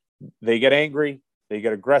them, they get angry, they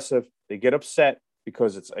get aggressive, they get upset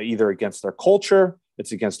because it's either against their culture,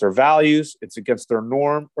 it's against their values, it's against their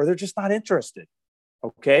norm, or they're just not interested.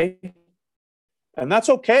 Okay. And that's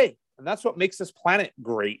okay. And that's what makes this planet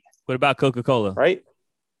great. What about Coca-Cola? Right?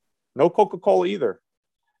 No Coca-Cola either.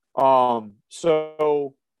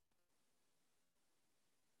 So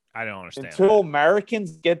I don't understand. Until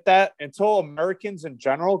Americans in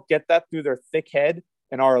general get that through their thick head,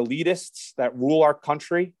 and our elitists that rule our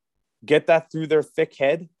country get that through their thick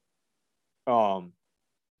head,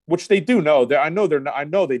 which they do know. I know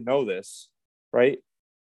they know this, right?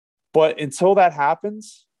 But until that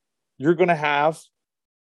happens, you're going to have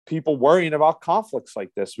people worrying about conflicts like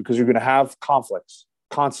this, because you're going to have conflicts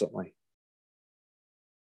constantly.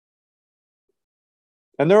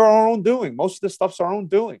 And they're our own doing. Most of this stuff's our own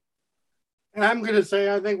doing. And I'm going to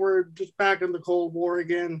say, I think we're just back in the Cold War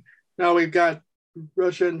again. Now we've got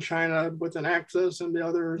Russia and China with an axis, and the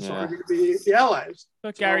others are going to be the allies.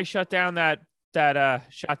 But Gary shut down that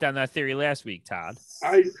theory last week, Todd.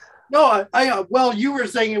 Well, you were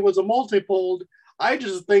saying it was a multi-poled. I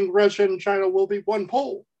just think Russia and China will be one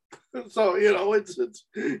pole. So, it's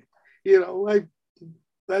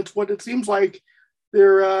that's what it seems like.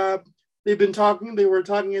 They've been talking. They were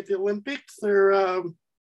talking at the Olympics. They're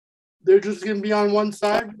just going to be on one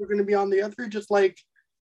side. We're going to be on the other, just like,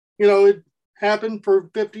 it happened for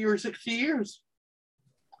 50 or 60 years.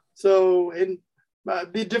 So, and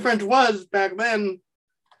the difference was back then,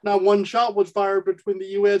 not one shot was fired between the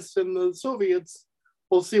U.S. and the Soviets.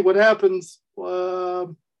 We'll see what happens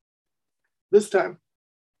this time.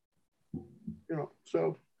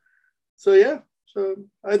 So yeah. So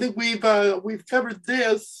I think we've covered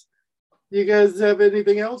this. You guys have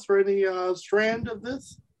anything else or any strand of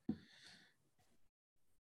this?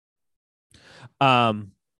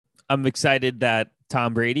 I'm excited that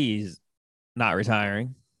Tom Brady is not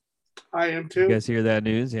retiring. I am too. You guys hear that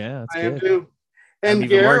news? Yeah, I am too. And I'm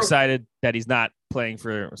even more excited that he's not playing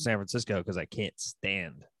for San Francisco because I can't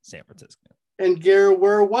stand San Francisco. And Garrett,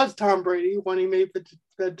 where was Tom Brady when he made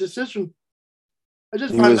that decision?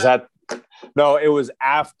 It was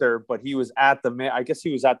after, but he was at I guess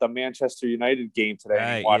he was at the Manchester United game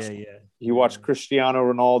today. Right, He watched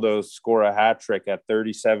Cristiano Ronaldo score a hat trick at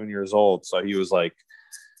 37 years old. So he was like,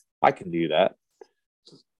 I can do that.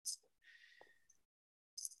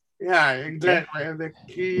 Yeah, exactly.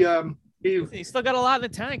 Yeah. He's still got a lot in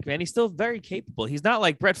the tank, man. He's still very capable. He's not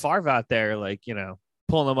like Brett Favre out there, like,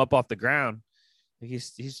 pulling him up off the ground.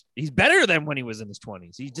 He's better than when he was in his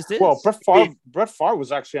 20s. He just is. Well, Brett Favre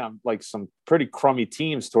was actually on like some pretty crummy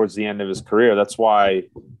teams towards the end of his career. That's why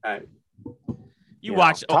you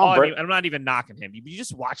watch. I'm not even knocking him. You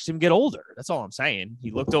just watched him get older. That's all I'm saying.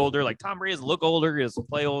 He looked older. Like Tom Brady doesn't look older. He doesn't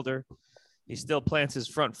play older. He still plants his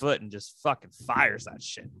front foot and just fucking fires that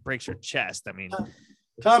shit. Breaks your chest. I mean,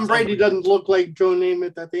 Tom Brady doesn't look like Joe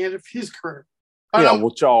Namath at the end of his career.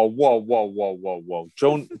 Whoa. Joe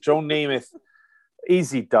Namath,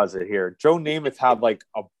 easy does it here. Joe Namath had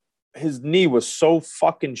his knee was so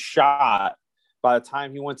fucking shot by the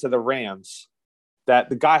time he went to the Rams that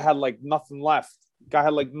the guy had nothing left.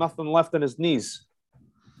 Nothing left in his knees.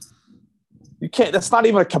 You can't. That's not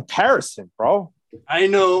even a comparison, bro. I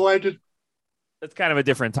know. It's kind of a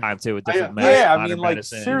different time too, with different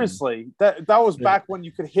medicine. Seriously, that was back when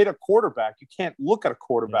you could hit a quarterback. You can't look at a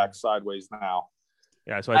quarterback sideways now.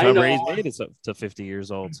 Yeah, that's why Tom Brady's made it to 50 years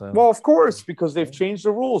old. So. Well, of course, because they've changed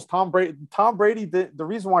the rules. Tom Brady. The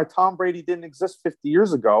reason why Tom Brady didn't exist 50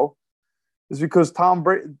 years ago is because Tom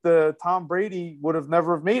Brady would have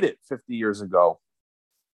never made it 50 years ago.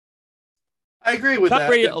 I agree with that.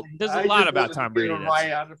 There's a lot about Tom Brady.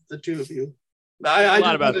 Out of the two of you. I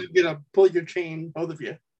just wanted to pull your chain, both of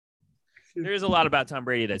you. There's a lot about Tom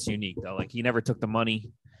Brady that's unique, though. Like, he never took the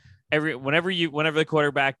money. Whenever the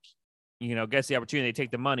quarterback, gets the opportunity to take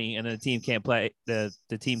the money, and then the team can't play, the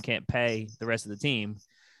team can't pay the rest of the team.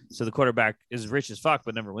 So the quarterback is rich as fuck,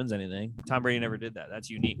 but never wins anything. Tom Brady never did that. That's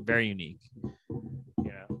unique, very unique.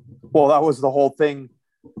 Well, that was the whole thing.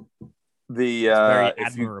 Very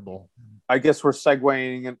admirable. I guess we're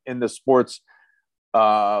segueing into sports.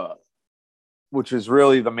 Which is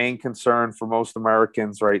really the main concern for most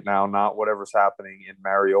Americans right now, not whatever's happening in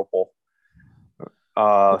Mariupol.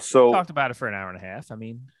 So we talked about it for an hour and a half. I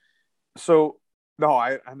mean,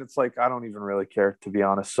 and it's like I don't even really care, to be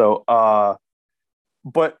honest. So,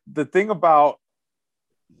 but the thing about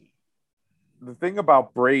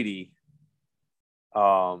Brady,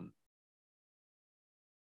 not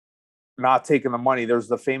taking the money. There's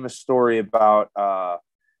the famous story about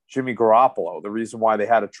Jimmy Garoppolo. The reason why they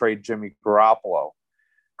had to trade Jimmy Garoppolo,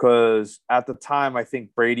 because at the time I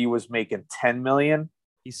think Brady was making $10 million.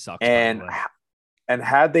 He sucks. And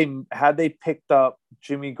had they picked up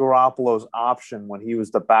Jimmy Garoppolo's option when he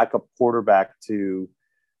was the backup quarterback to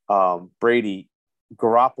Brady,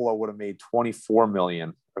 Garoppolo would have made $24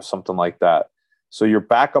 million or something like that. So your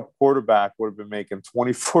backup quarterback would have been making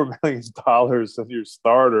 $24 million, and your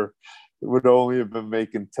starter would only have been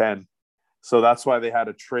making 10. So that's why they had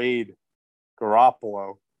to trade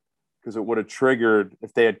Garoppolo, because it would have triggered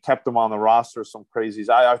if they had kept him on the roster. Some crazies.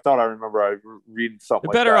 I thought I remember reading something.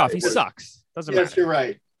 They're better off. He sucks. Doesn't matter. Yes, you're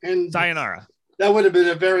right. And sayonara. That would have been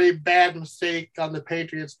a very bad mistake on the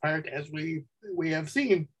Patriots' part, as we have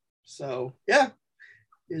seen. So yeah,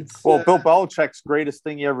 Bill Belichick's greatest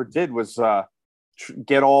thing he ever did was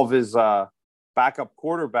get all of his backup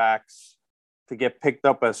quarterbacks to get picked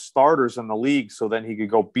up as starters in the league, so then he could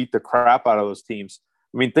go beat the crap out of those teams.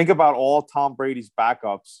 I mean, think about all Tom Brady's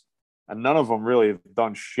backups, and none of them really have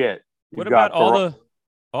done shit. What about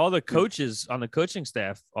all the coaches on the coaching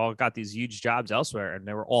staff all got these huge jobs elsewhere, and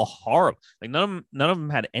they were all horrible. Like none of them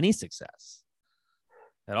had any success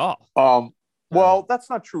at all. Well, that's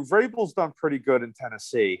not true. Vrabel's done pretty good in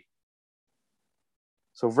Tennessee.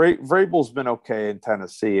 So Vrabel's been okay in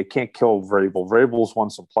Tennessee. It can't kill Vrabel. Vrabel's won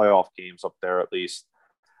some playoff games up there at least.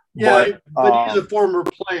 Yeah, but he's a former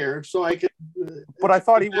player, so I could. But I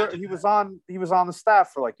thought he was on the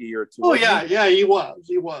staff for like a year or two. Oh yeah, he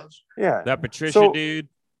was. Yeah, that Patricia dude.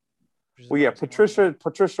 Well, yeah, Patricia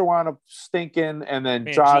wound up stinking, and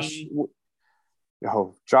then Josh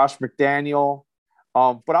McDaniel.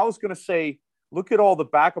 But I was gonna say, look at all the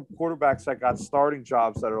backup quarterbacks that got starting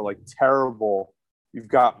jobs that are like terrible. You've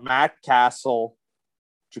got Matt Castle,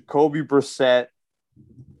 Jacoby Brissett,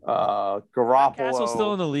 Garoppolo. Castle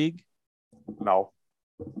still in the league? No.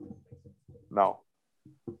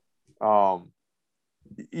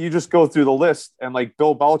 you just go through the list, and like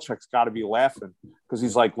Bill Belichick's got to be laughing because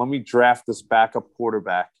he's like, let me draft this backup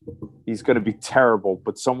quarterback. He's going to be terrible,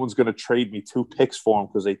 but someone's going to trade me 2 picks for him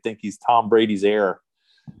because they think he's Tom Brady's heir.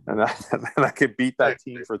 And I could beat that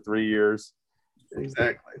team for 3 years.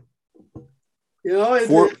 Exactly. You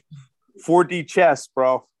know, 4D chess,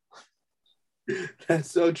 bro.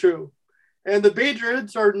 That's so true. And the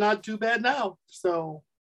Patriots are not too bad now. So,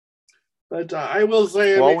 but I will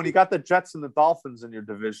say, well, when you got the Jets and the Dolphins in your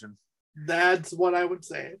division, that's what I would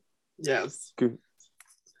say. Yes. Good.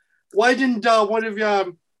 Why didn't one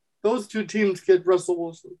of those 2 teams get Russell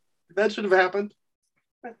Wilson? That should have happened.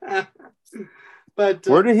 But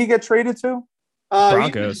where did he get traded to?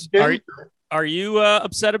 Broncos. Are you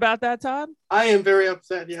upset about that, Todd? I am very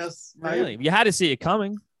upset. Yes. Really? You had to see it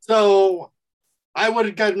coming. So I would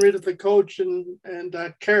have gotten rid of the coach and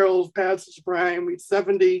Carroll's past his prime. He's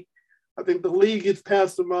 70. I think the league has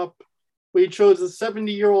passed him up. We chose a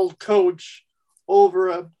 70-year-old coach over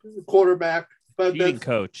a quarterback. But cheating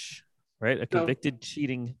coach, right? A convicted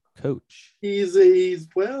cheating coach. He's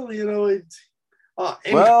well, you know, it's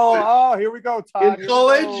here we go, Todd. In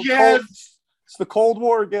college, yes. It's the Cold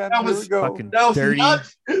War again. That was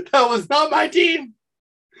not my team.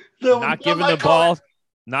 Not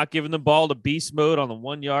giving the ball to beast mode on the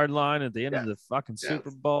 1 yard line at the end of the fucking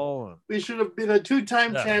Super Bowl. We should have been a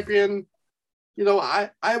 2-time champion. You know,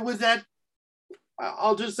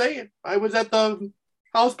 I'll just say it. I was at the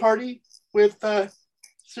house party with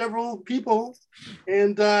several people,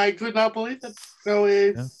 and I could not believe it. So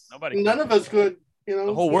none of us could. You know,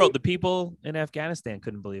 the whole world, the people in Afghanistan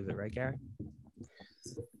couldn't believe it, right, Gary?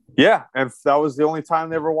 Yeah, and that was the only time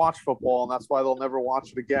they ever watched football, and that's why they'll never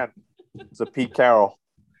watch it again. It's a Pete Carroll.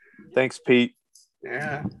 Thanks, Pete.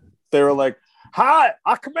 Yeah. They were like, hi,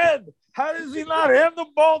 Ahmed, how does he not hand the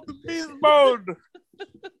ball to beast mode?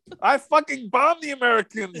 I fucking bombed the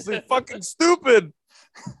Americans. They're fucking stupid.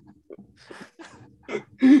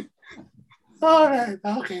 All right,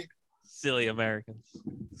 okay. Silly Americans.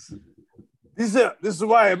 This is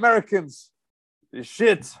why Americans is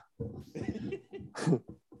shit.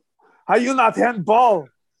 How you not handball?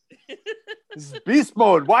 This is beast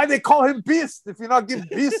mode. Why they call him beast if you're not giving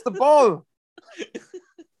beast the ball?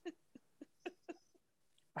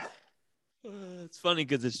 It's funny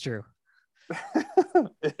because it's true.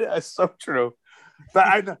 It's so true.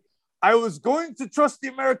 But I was going to trust the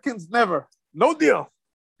Americans. Never. No deal.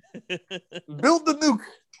 Build the nuke.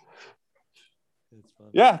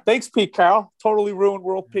 Yeah, thanks, Pete Carroll. Totally ruined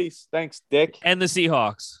world peace. Thanks, Dick. And the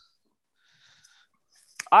Seahawks.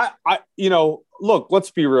 Look,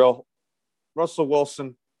 let's be real. Russell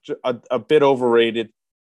Wilson, a bit overrated,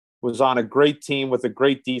 was on a great team with a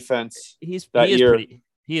great defense. He is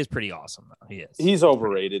pretty awesome, though. He is. He's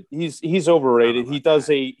overrated. He's overrated. He does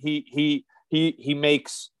he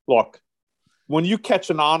makes look. When you catch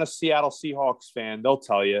an honest Seattle Seahawks fan, they'll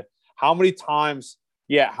tell you how many times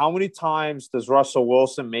does Russell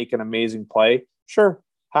Wilson make an amazing play? Sure,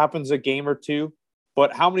 happens a game or two.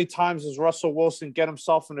 But how many times does Russell Wilson get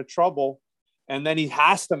himself into trouble, and then he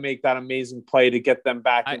has to make that amazing play to get them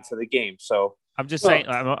back into the game? So I'm just saying,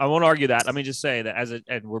 I won't argue that. Let me just say that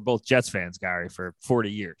and we're both Jets fans, Gary, for 40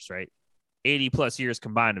 years, right? 80 plus years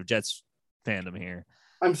combined of Jets fandom here.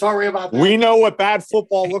 I'm sorry about that. We know what bad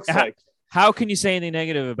football looks like. How can you say anything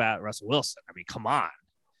negative about Russell Wilson? I mean, come on.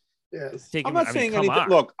 Yes. I'm not saying anything.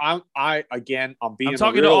 Look, I'm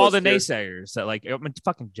talking to all the naysayers that I'm a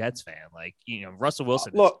fucking Jets fan. Like, you know, Russell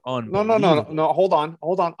Wilson. No. Hold on.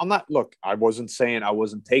 I wasn't saying I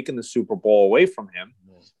wasn't taking the Super Bowl away from him,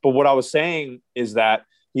 but what I was saying is that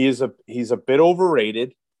he's a bit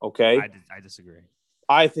overrated. Okay. I disagree.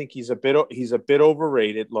 I think he's a bit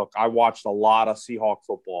overrated. Look, I watched a lot of Seahawk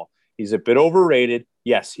football. He's a bit overrated.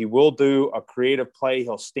 Yes, he will do a creative play.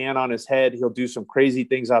 He'll stand on his head. He'll do some crazy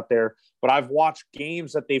things out there. But I've watched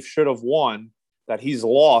games that they should have won that he's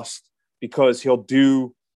lost because he'll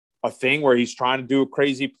do a thing where he's trying to do a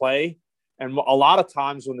crazy play. And a lot of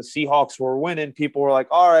times when the Seahawks were winning, people were like,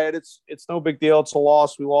 all right, it's no big deal. It's a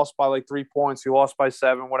loss. We lost by like 3 points. We lost by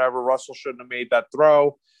 7, whatever. Russell shouldn't have made that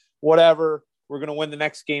throw, whatever. We're going to win the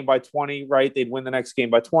next game by 20, right? They'd win the next game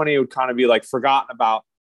by 20. It would kind of be like forgotten about.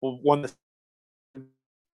 Well, when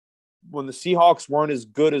the Seahawks weren't as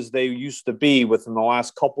good as they used to be within the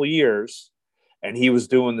last couple of years, and he was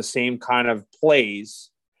doing the same kind of plays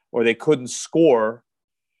or they couldn't score,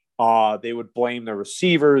 they would blame the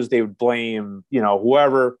receivers. They would blame,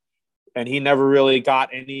 whoever, and he never really got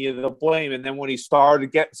any of the blame. And then when he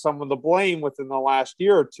started getting some of the blame within the last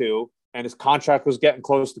year or two, and his contract was getting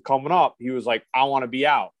close to coming up, he was like, I want to be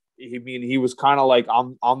out. He was kind of like,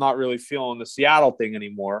 I'm not really feeling the Seattle thing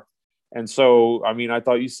anymore. And so, I mean, I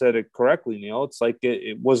thought you said it correctly, Neil. It's like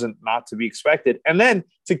it wasn't not to be expected. And then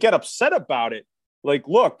to get upset about it, like,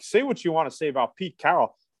 look, say what you want to say about Pete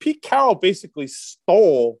Carroll. Pete Carroll basically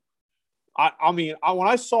stole. I mean, when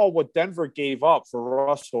I saw what Denver gave up for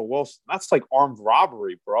Russell Wilson, that's like armed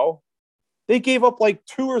robbery, bro. They gave up like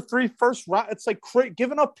 2 or 3 first round. It's like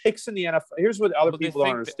giving up picks in the NFL. Here's what other people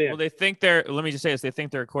don't understand. Well, they think they're. Let me just say this: they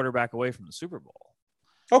think they're a quarterback away from the Super Bowl.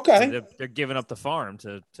 Okay, so they're giving up the farm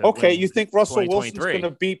to okay, you think Russell Wilson's going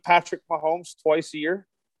to beat Patrick Mahomes twice a year?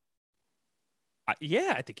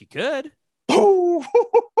 Yeah, I think he could. Okay.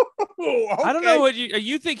 I don't know what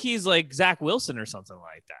you think he's like Zach Wilson or something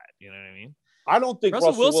like that. You know what I mean? I don't think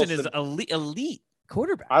Russell Wilson is elite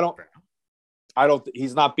quarterback. I don't.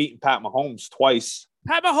 He's not beating Pat Mahomes twice.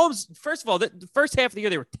 Pat Mahomes, first of all, the first half of the year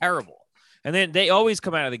they were terrible, and then they always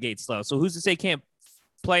come out of the gate slow. So who's to say can't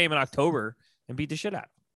play him in October and beat the shit out of him?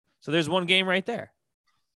 So there's one game right there.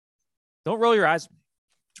 Don't roll your eyes.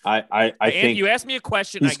 I think you asked me a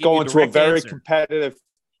question. He's going to a very competitive.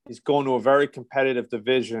 He's going to a very competitive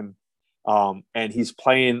division, and he's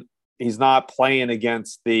playing. He's not playing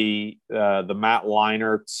against the Matt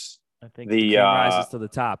Leinerts. I think the rises to the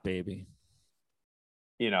top, baby.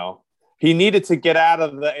 You know, he needed to get out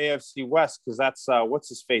of the AFC West because that's what's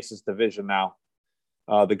his face's division now.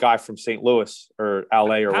 The guy from St. Louis or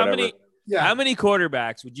LA or whatever. How many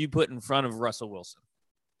quarterbacks would you put in front of Russell Wilson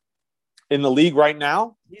in the league right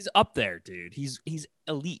now? He's up there, dude. He's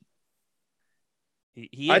elite.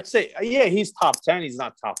 I'd say, yeah, he's top 10. He's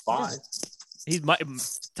not top 5. He's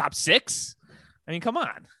top 6. I mean, come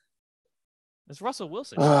on. It's Russell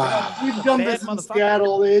Wilson. We've done this in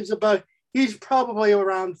Seattle. He's probably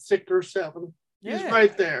around 6 or 7. Yeah. He's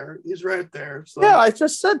right there. So. Yeah, I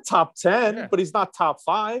just said top 10, but he's not top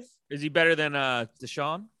 5. Is he better than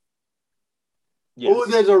Deshaun? Yes. Oh,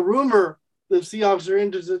 there's a rumor the Seahawks are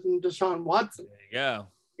interested in Deshaun Watson. There you go.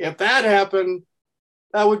 If that happened,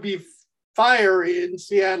 that would be fiery in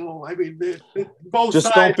Seattle. I mean, both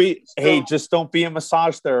just sides. Just don't be a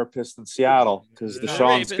massage therapist in Seattle because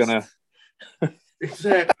Deshaun's gonna.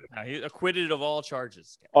 Exactly. He's acquitted of all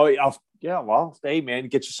charges. Oh yeah. Well, hey man,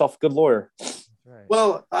 get yourself a good lawyer. Right.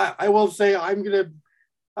 Well, I will say I'm gonna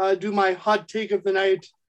do my hot take of the night.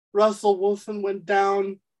 Russell Wilson went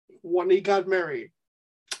down when he got married.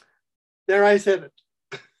 There, I said it.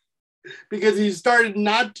 Because he started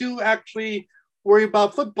not to actually worry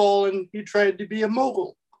about football and he tried to be a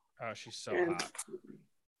mogul. Oh, she's so hot.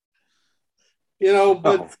 You know,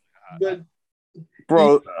 but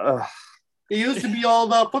bro, he used to be all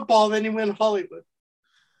about football, then he went Hollywood.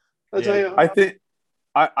 I'll tell you. I think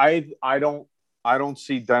I don't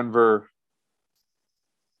see Denver.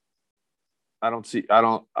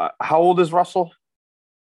 How old is Russell?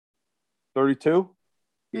 32?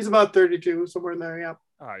 He's about 32, somewhere in there, yeah.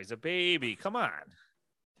 Oh, he's a baby. Come on.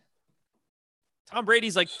 Tom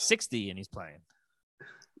Brady's like 60 and he's playing.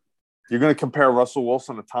 You're going to compare Russell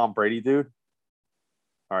Wilson to Tom Brady, dude?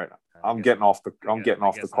 All right. I'm getting off the call.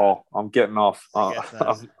 I'm getting off.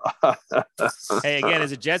 Hey, again,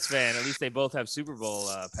 as a Jets fan, at least they both have Super Bowl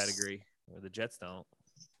pedigree, where the Jets don't.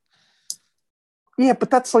 Yeah, but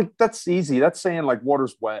that's easy. That's saying like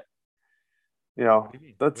water's wet. You know,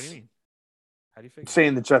 what do you mean? How do you figure?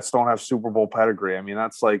 Saying the Jets don't have Super Bowl pedigree. I mean,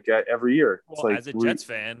 that's like every year. Well, like, as a Jets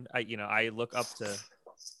fan, I look up to,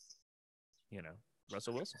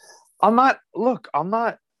 Russell Wilson.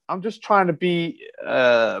 I'm just trying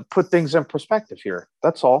to put things in perspective here.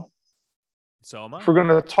 That's all. So am I. If we're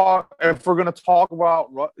gonna talk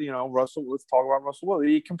about Russell, let's talk about Russell Wilson.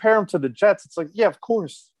 You compare him to the Jets, it's like, yeah, of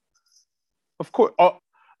course. Oh,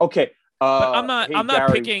 okay. But I'm not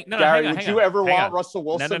Gary, picking. No, Gary, hang on, would you ever want Russell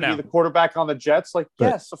Wilson to be the quarterback on the Jets? Like,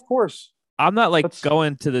 yes, of course. I'm not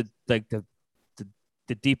going to the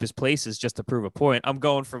deepest places just to prove a point. I'm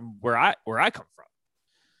going from where I come from.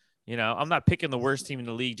 You know, I'm not picking the worst team in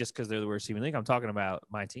the league just because they're the worst team in the league. I'm talking about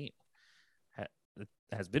my team. It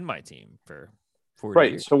has been my team for 40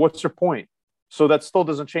 years. Right. So what's your point? So that still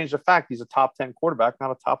doesn't change the fact he's a top 10 quarterback,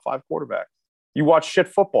 not a top 5 quarterback. You watch shit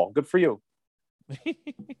football. Good for you.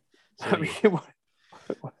 I mean, what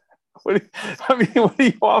do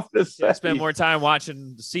you want to say? I spend more time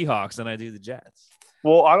watching the Seahawks than I do the Jets.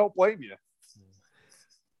 Well, I don't blame you.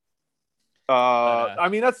 I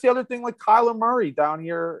mean, that's the other thing. Like Kyler Murray down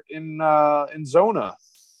here in Zona,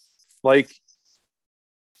 like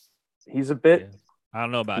he's a bit. Yeah. I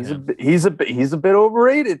don't know about him. He's a bit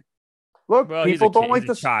overrated. Look, people don't like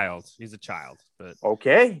this. He's a child, but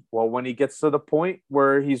okay. Well, when he gets to the point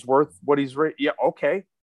where he's worth what he's rated, yeah, okay.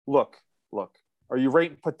 Look. Are you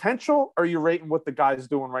rating potential? Or are you rating what the guy's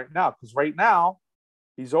doing right now? Because right now,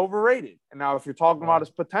 He's overrated. And now, if you're talking about his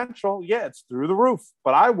potential, yeah, it's through the roof.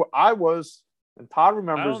 But I was, and Todd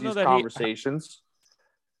remembers these conversations.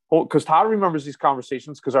 Because Todd remembers these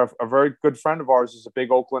conversations because a very good friend of ours is a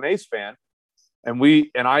big Oakland A's fan.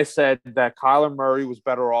 And I said that Kyler Murray was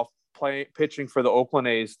better off pitching for the Oakland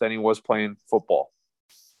A's than he was playing football.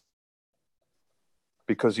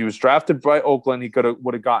 Because he was drafted by Oakland, he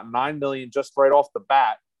would have gotten $9 million just right off the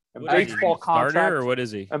bat. And baseball contract, starter, or what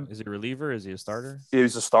is he? Is he a reliever? Is he a starter?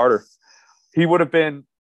 He's a starter. He would have gotten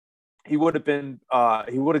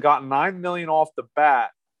 $9 million off the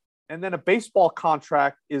bat. And then a baseball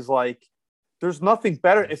contract is like, there's nothing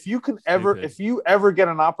better. If you ever get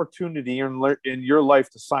an opportunity in your life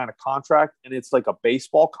to sign a contract and it's like a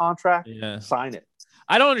baseball contract, sign it.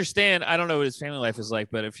 I don't understand. I don't know what his family life is like,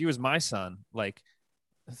 but if he was my son, like,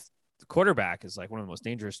 the quarterback is like one of the most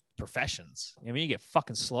dangerous professions. I mean, you get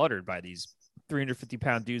fucking slaughtered by these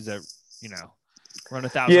 350-pound dudes that, run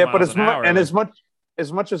 1,000 miles an hour. And as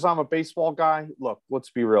much as I'm a baseball guy, look, let's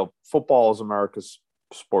be real. Football is America's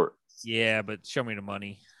sport. Yeah, but show me the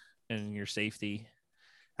money and your safety.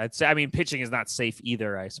 I'd say, I mean, pitching is not safe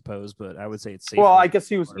either, I suppose, but I would say it's safe. Well, I guess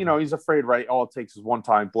he was, he's afraid, right? All it takes is one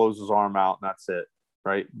time, blows his arm out, and that's it,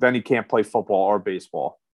 right? Then he can't play football or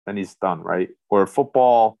baseball. Then he's done, right? Or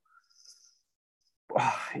football.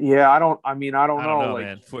 Yeah, I don't know, like,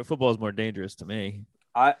 man. Football is more dangerous to me.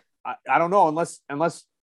 I don't know unless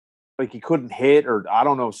like he couldn't hit, or I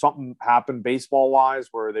don't know, something happened baseball wise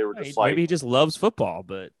where they were just maybe he just loves football.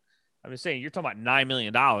 But I'm just saying, you're talking about $9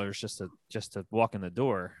 million just to walk in the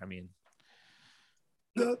door. I mean,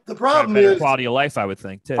 the problem is quality of life, I would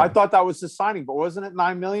think too. I thought that was his signing, but wasn't it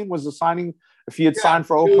 $9 million? Was the signing, if he had signed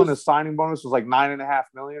for Oakland, his signing bonus was like $9.5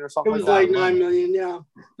 million or something? It was like $9 million. Yeah.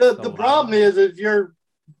 The problem is if you're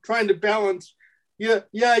trying to balance, you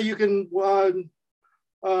can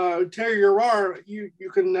tear your arm, you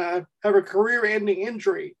can have a career-ending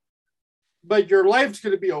injury, but your life's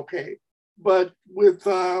going to be okay. But with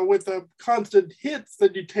the constant hits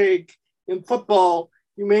that you take in football,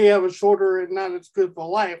 you may have a shorter and not as good of a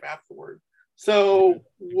life afterward. So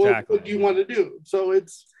what do you want to do? So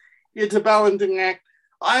it's a balancing act.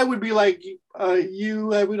 I would be like you.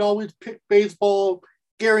 I would always pick baseball,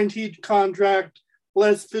 guaranteed contract,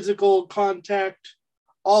 less physical contact,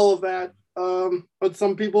 all of that. But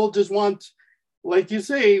some people just want, like you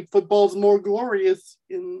say, football's more glorious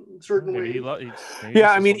in certain ways.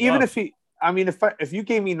 I mean, even if you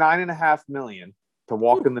gave me $9.5 million to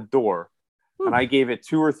walk in the door, and I gave it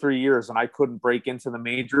 2 or 3 years, and I couldn't break into the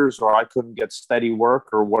majors, or I couldn't get steady work,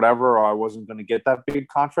 or whatever, or I wasn't going to get that big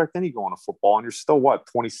contract, then you go into football, and you're still what,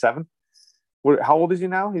 27? How old is he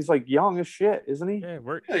now? He's like young as shit, isn't he? Yeah,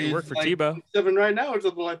 work for like Tebow. 7 right now, or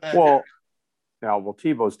something like that. Well,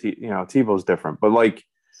 Tebow's different, but like,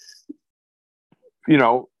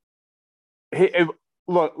 look,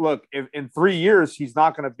 if in 3 years he's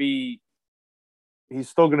still going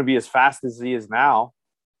to be as fast as he is now,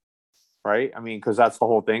 right? I mean, because that's the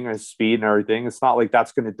whole thing, his speed and everything. It's not like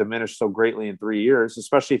that's going to diminish so greatly in 3 years,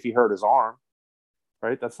 especially if he hurt his arm,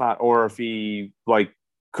 right? That's not, or if he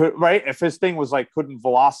could, right? If his thing was like couldn't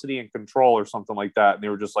velocity and control or something like that, and they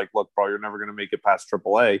were just like, look, bro, you're never going to make it past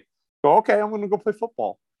AAA. Go, okay, I'm going to go play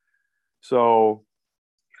football. So,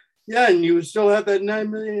 yeah, and you would still have that $9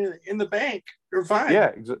 million in the bank. You're fine.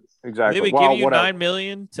 Yeah, exactly. They would give you $9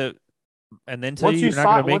 million and then tell you're not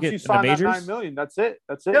going to make it in the majors. $9 million, that's it.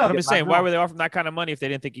 Yeah, I'm just saying, why were they offering that kind of money if they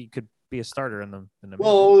didn't think he could be a starter in the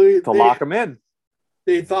majors? To lock him in.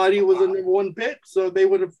 They thought he was a number 1 pick, so they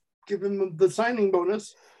would have given him the signing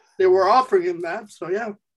bonus. They were offering him that, so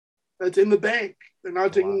yeah, that's in the bank. They're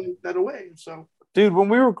not taking that away. So, dude, when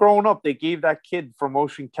we were growing up, they gave that kid from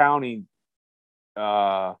Ocean County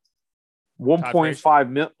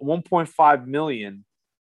 $1.5 million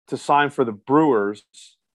to sign for the Brewers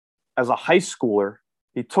as a high schooler.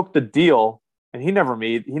 He took the deal, and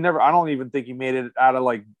I don't even think he made it out of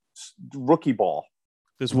like rookie ball.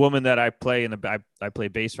 This woman that I play I play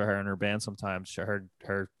bass for her in her band sometimes. Her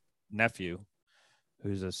nephew,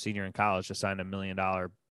 who's a senior in college, just signed $1 million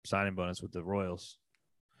signing bonus with the Royals.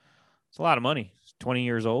 It's a lot of money. He's 21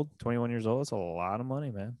 years old. It's a lot of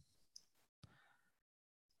money, man.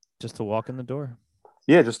 Just to walk in the door.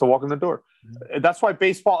 Yeah, just to walk in the door. That's why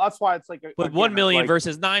baseball. That's why it's like. But $1 million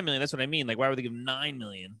versus $9 million. That's what I mean. Like, why would they give $9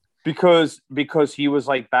 million? Because he was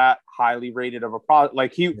like that highly rated of a product.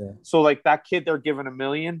 Like so like that kid they're giving $1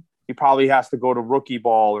 million. He probably has to go to rookie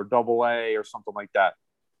ball or AA or something like that.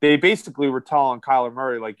 They basically were telling Kyler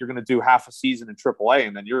Murray, like, you're going to do half a season in AAA,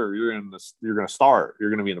 and then you're going to start. You're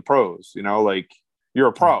going to be in the pros. Like you're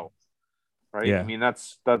a pro, right? Yeah. I mean,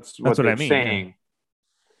 that's what they're saying. Yeah.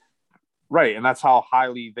 Right, and that's how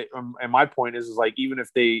highly they. And my point is like even if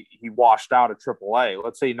he washed out at AAA,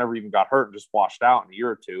 let's say he never even got hurt and just washed out in a year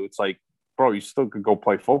or two, it's like, bro, you still could go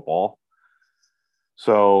play football.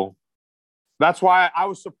 So that's why I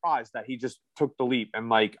was surprised that he just took the leap. And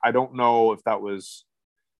like I don't know if that was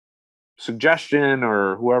suggestion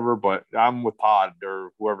or whoever, but I'm with Todd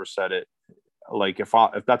or whoever said it. Like if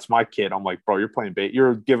that's my kid, I'm like, bro, you're playing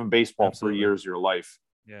you're giving baseball Absolutely. 3 years of your life.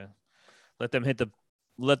 Yeah, let them hit the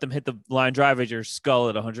line drive at your skull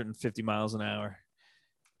at 150 miles an hour.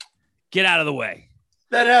 Get out of the way.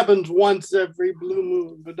 That happens once every blue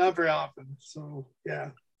moon, but not very often. So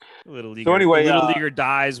yeah. Little leaguer, so anyway, little leaguer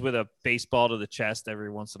dies with a baseball to the chest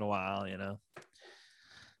every once in a while, you know.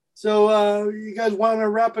 So you guys want to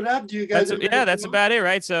wrap it up? Do you guys? That's about it,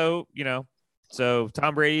 right? So so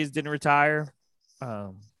Tom Brady's didn't retire.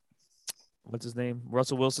 What's his name?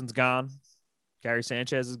 Russell Wilson's gone. Gary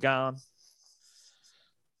Sanchez is gone.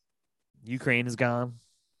 Ukraine is gone.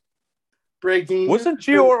 Breaking. Wasn't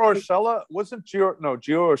Gio Urshela? Gio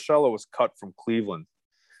Urshela was cut from Cleveland.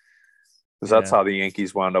 Because that's how the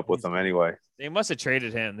Yankees wound up with him anyway. They must have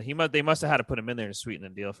traded him. They must have had to put him in there to sweeten the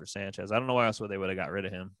deal for Sanchez. I don't know why else they would have got rid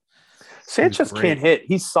of him. Sanchez can't hit.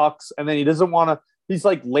 He sucks, and then he doesn't want to. He's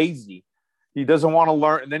like lazy. He doesn't want to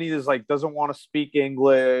learn, and then he just like doesn't want to speak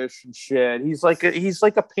English and shit. He's like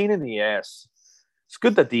a pain in the ass. It's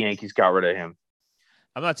good that the Yankees got rid of him.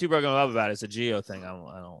 I'm not too broken up about it. It's a Gio thing. I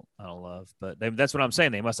don't love, but that's what I'm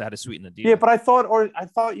saying. They must have had to sweeten the deal. Yeah, but I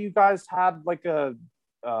thought you guys had like a.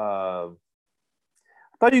 I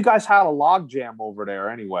thought you guys had a logjam over there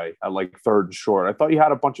anyway at like third and short. I thought you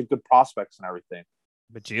had a bunch of good prospects and everything.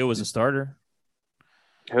 But Gio was a starter.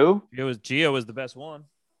 Who? Gio was the best one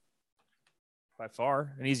by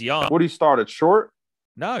far, and he's young. What did he start at short?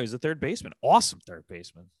 No, he's a third baseman. Awesome third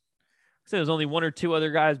baseman. I said there's only one or two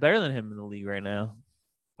other guys better than him in the league right now.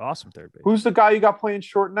 Awesome third baseman. Who's the guy you got playing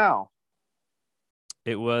short now?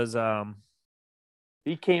 It was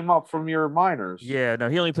he came up from your minors. Yeah, no,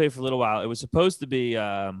 he only played for a little while. It was supposed to be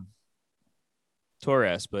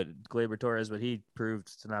Torres, Gleyber Torres, but he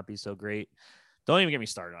proved to not be so great. Don't even get me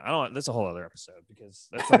started on. I don't. That's a whole other episode because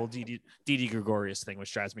that's the whole Didi Gregorius thing,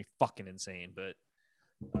 which drives me fucking insane. But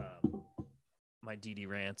my Didi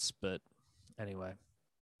rants. But anyway,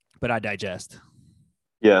 I digest.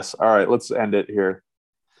 Yes. All right. Let's end it here.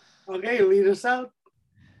 Okay, lead us out.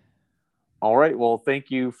 All right. Well, thank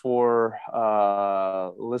you for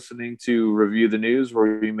listening to Review the News,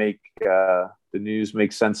 where we make the news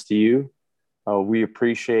make sense to you. We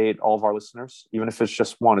appreciate all of our listeners. Even if it's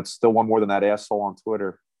just one, it's still one more than that asshole on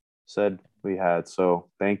Twitter said we had. So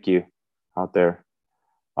thank you out there.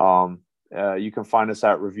 You can find us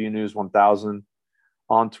at Review News 1000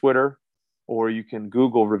 on Twitter, or you can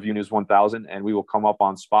Google Review News 1000 and we will come up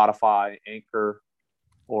on Spotify, Anchor,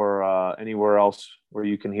 or anywhere else where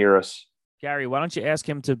you can hear us. Gary, why don't you ask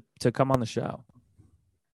him to come on the show?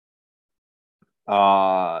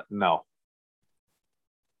 No.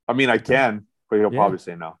 I mean, I can, but he'll probably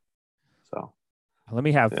say no. So let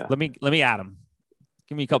me add him.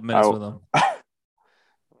 Give me a couple minutes with him. All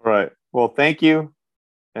right. Well, thank you.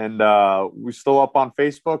 And we still up on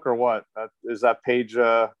Facebook or what? That page?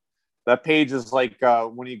 That page is like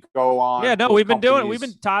when you go on. Yeah, no,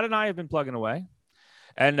 Todd and I have been plugging away.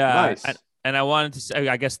 And nice. And I wanted to say,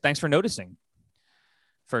 I guess, thanks for noticing,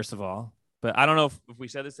 first of all. But I don't know if we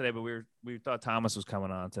said this today, but we thought Thomas was coming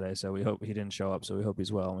on today, so we hope he didn't show up. So we hope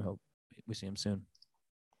he's well, and we hope we see him soon.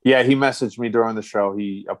 Yeah, he messaged me during the show.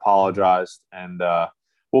 He apologized, and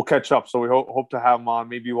we'll catch up. So we hope to have him on.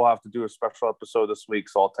 Maybe we'll have to do a special episode this week,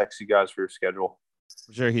 so I'll text you guys for your schedule.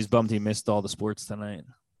 I'm sure he's bummed he missed all the sports tonight.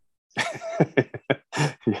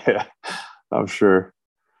 Yeah, I'm sure.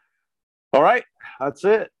 All right, that's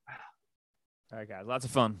it. All right, guys. Lots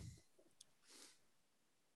of fun.